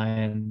Slaughter the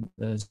Lion.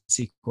 The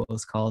sequel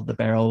is called The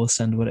Barrel Will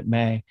Send What It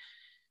May.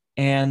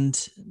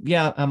 And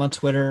yeah, I'm on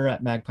Twitter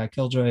at Magpie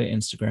Killjoy,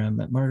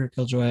 Instagram at Margaret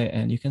Killjoy,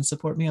 and you can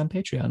support me on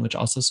Patreon, which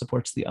also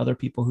supports the other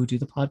people who do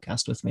the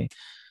podcast with me.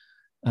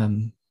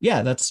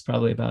 Yeah, that's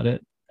probably about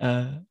it.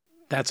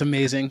 That's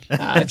amazing.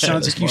 It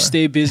sounds like you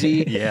stay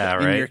busy in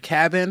your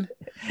cabin.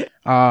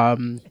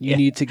 You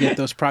need to get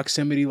those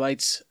proximity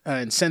lights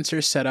and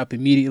sensors set up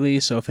immediately.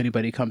 So if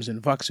anybody comes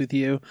and fucks with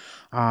you,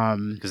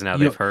 because now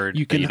they've heard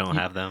that you don't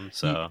have them.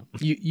 So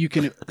you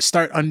can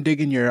start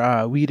undigging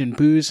your weed and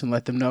booze and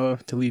let them know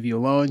to leave you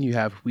alone. You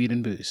have weed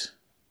and booze.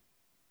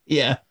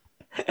 Yeah,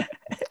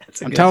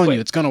 I'm telling you,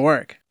 it's gonna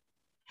work.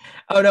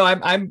 Oh no,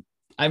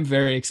 I'm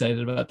very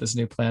excited about this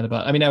new plan.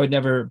 I mean, I would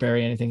never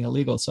bury anything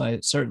illegal, so I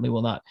certainly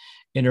will not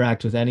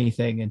interact with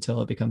anything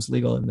until it becomes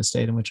legal in the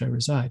state in which I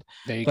reside.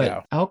 There you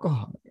go.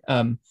 Alcohol.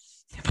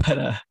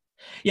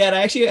 Yeah, and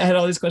I had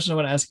all these questions I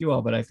want to ask you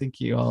all, but I think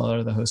you all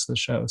are the hosts of the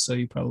show, so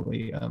you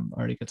probably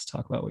already get to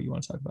talk about what you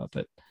want to talk about.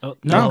 But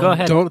no, go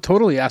ahead. Don't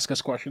totally ask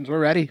us questions. We're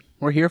ready.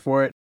 We're here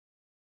for it.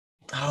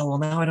 Oh well,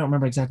 now I don't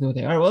remember exactly what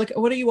they are. Well, like,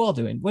 what are you all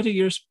doing? What do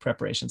your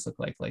preparations look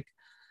like?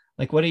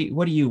 Like what are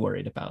you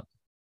worried about?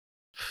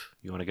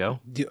 You want to go?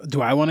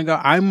 Do I want to go?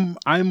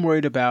 I'm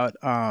worried about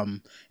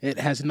it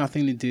has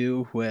nothing to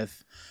do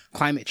with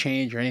climate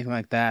change or anything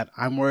like that.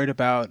 I'm worried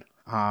about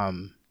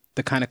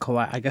the kind of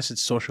collapse, I guess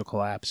it's social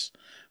collapse,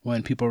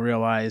 when people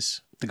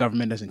realize the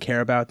government doesn't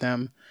care about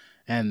them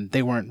and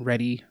they weren't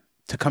ready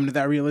to come to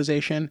that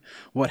realization.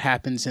 What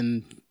happens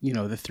in,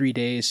 the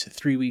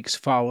 3 weeks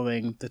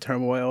following the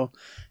turmoil,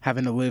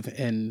 having to live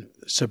in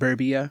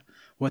suburbia,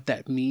 what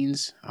that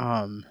means.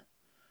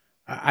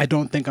 I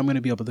don't think I'm going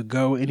to be able to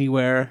go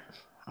anywhere.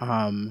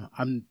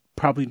 I'm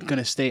probably going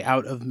to stay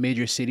out of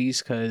major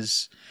cities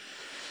because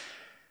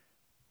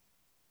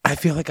I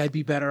feel like I'd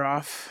be better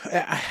off.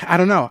 I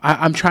don't know.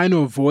 I'm trying to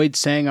avoid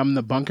saying I'm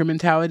the bunker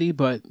mentality,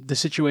 but the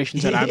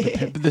situations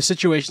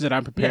that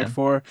I'm prepared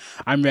for,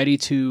 I'm ready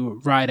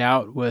to ride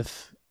out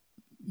with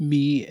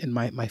me and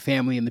my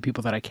family and the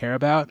people that I care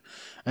about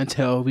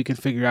until we can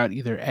figure out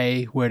either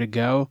A, where to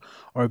go,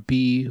 or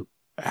B,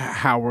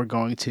 how we're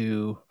going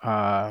to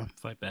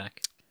fight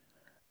back.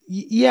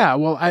 Yeah,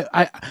 well,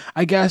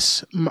 I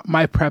guess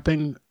my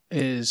prepping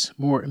is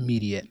more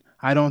immediate.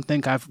 I don't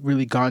think I've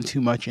really gone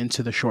too much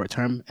into the short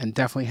term and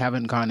definitely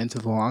haven't gone into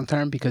the long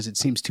term because it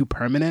seems too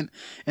permanent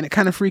and it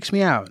kind of freaks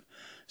me out.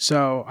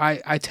 So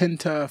I tend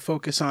to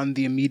focus on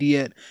the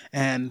immediate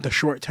and the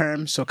short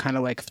term. So kind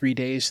of like 3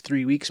 days,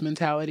 3 weeks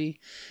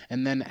mentality.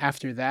 And then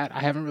after that, I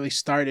haven't really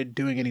started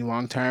doing any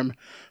long-term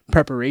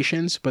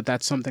preparations, but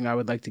that's something I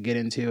would like to get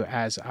into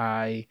as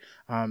I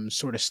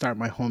sort of start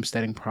my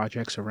homesteading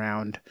projects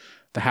around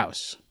the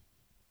house.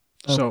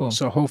 Cool.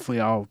 So hopefully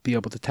I'll be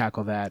able to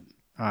tackle that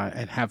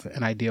and have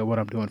an idea what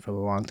I'm doing for the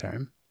long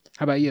term.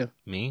 How about you?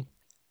 Me?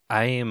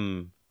 I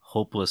am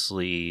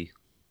hopelessly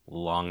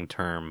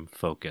long-term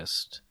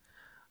focused,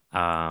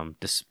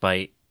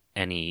 despite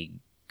any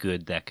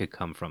good that could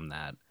come from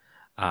that.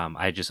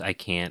 I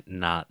can't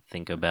not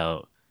think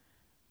about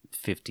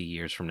 50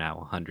 years from now,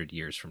 100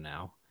 years from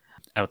now,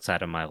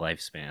 outside of my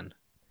lifespan.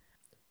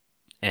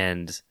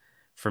 And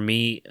for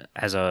me,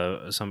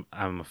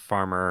 I'm a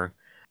farmer,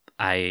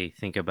 I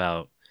think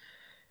about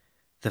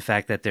the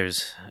fact that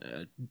there's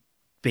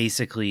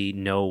basically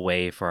no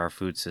way for our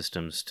food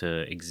systems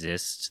to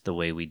exist the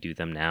way we do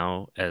them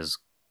now as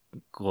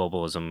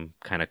globalism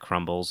kind of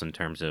crumbles in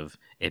terms of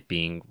it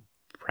being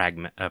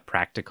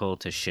practical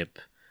to ship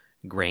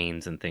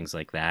grains and things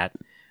like that.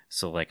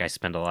 So like I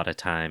spend a lot of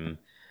time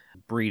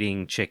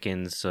breeding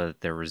chickens so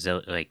that they're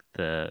like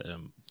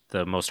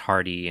the most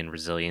hardy and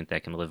resilient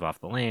that can live off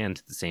the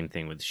land. The same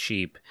thing with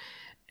sheep,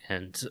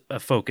 and a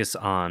focus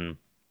on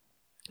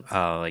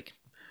like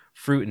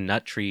fruit and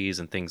nut trees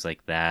and things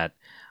like that,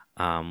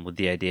 with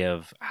the idea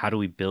of how do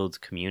we build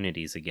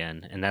communities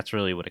again. And that's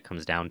really what it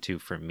comes down to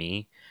for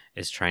me,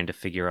 is trying to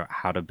figure out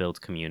how to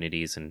build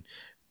communities and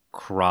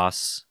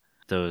cross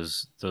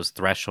those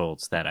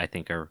thresholds that I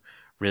think are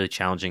really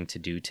challenging to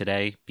do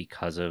today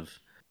because of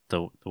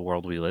the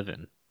world we live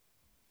in.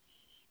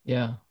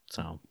 Yeah.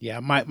 So yeah,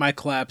 my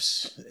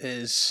collapse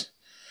is,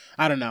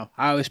 I don't know.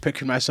 I always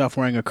pictured myself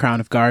wearing a crown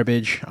of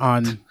garbage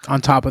on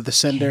top of the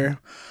cinder,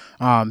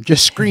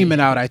 just screaming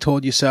out, "I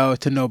told you so,"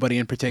 to nobody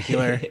in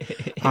particular.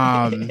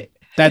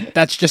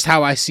 That's just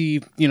how I see,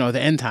 the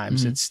end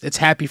times. Mm-hmm. It's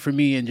happy for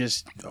me and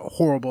just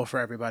horrible for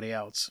everybody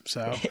else.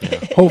 So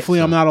hopefully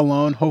I'm not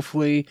alone.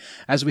 Hopefully,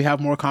 as we have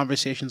more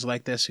conversations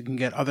like this, we can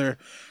get other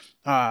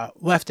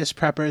leftist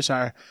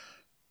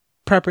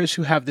preppers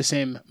who have the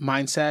same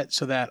mindset,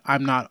 so that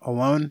I'm not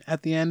alone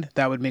at the end.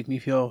 That would make me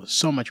feel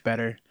so much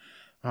better.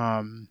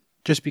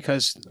 Just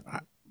because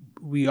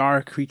we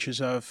are creatures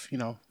of,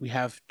 we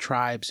have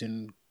tribes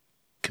and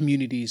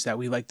communities that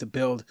we like to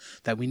build,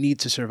 that we need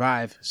to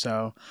survive.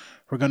 So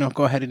we're going to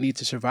go ahead and need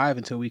to survive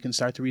until we can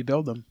start to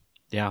rebuild them.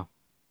 Yeah.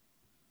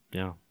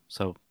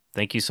 So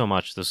thank you so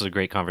much. This was a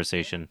great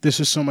conversation. This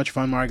was so much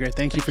fun, Margaret.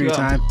 Thank you for your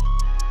time.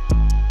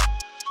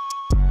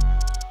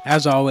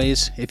 As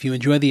always, if you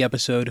enjoyed the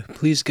episode,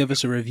 please give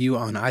us a review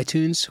on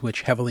iTunes,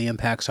 which heavily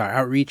impacts our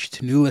outreach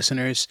to new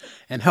listeners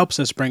and helps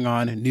us bring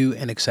on new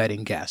and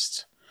exciting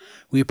guests.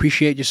 We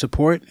appreciate your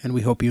support, and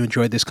we hope you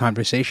enjoyed this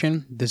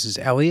conversation. This is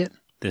Elliot.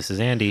 This is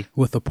Andy.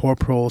 With the Poor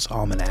Proles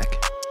Almanac.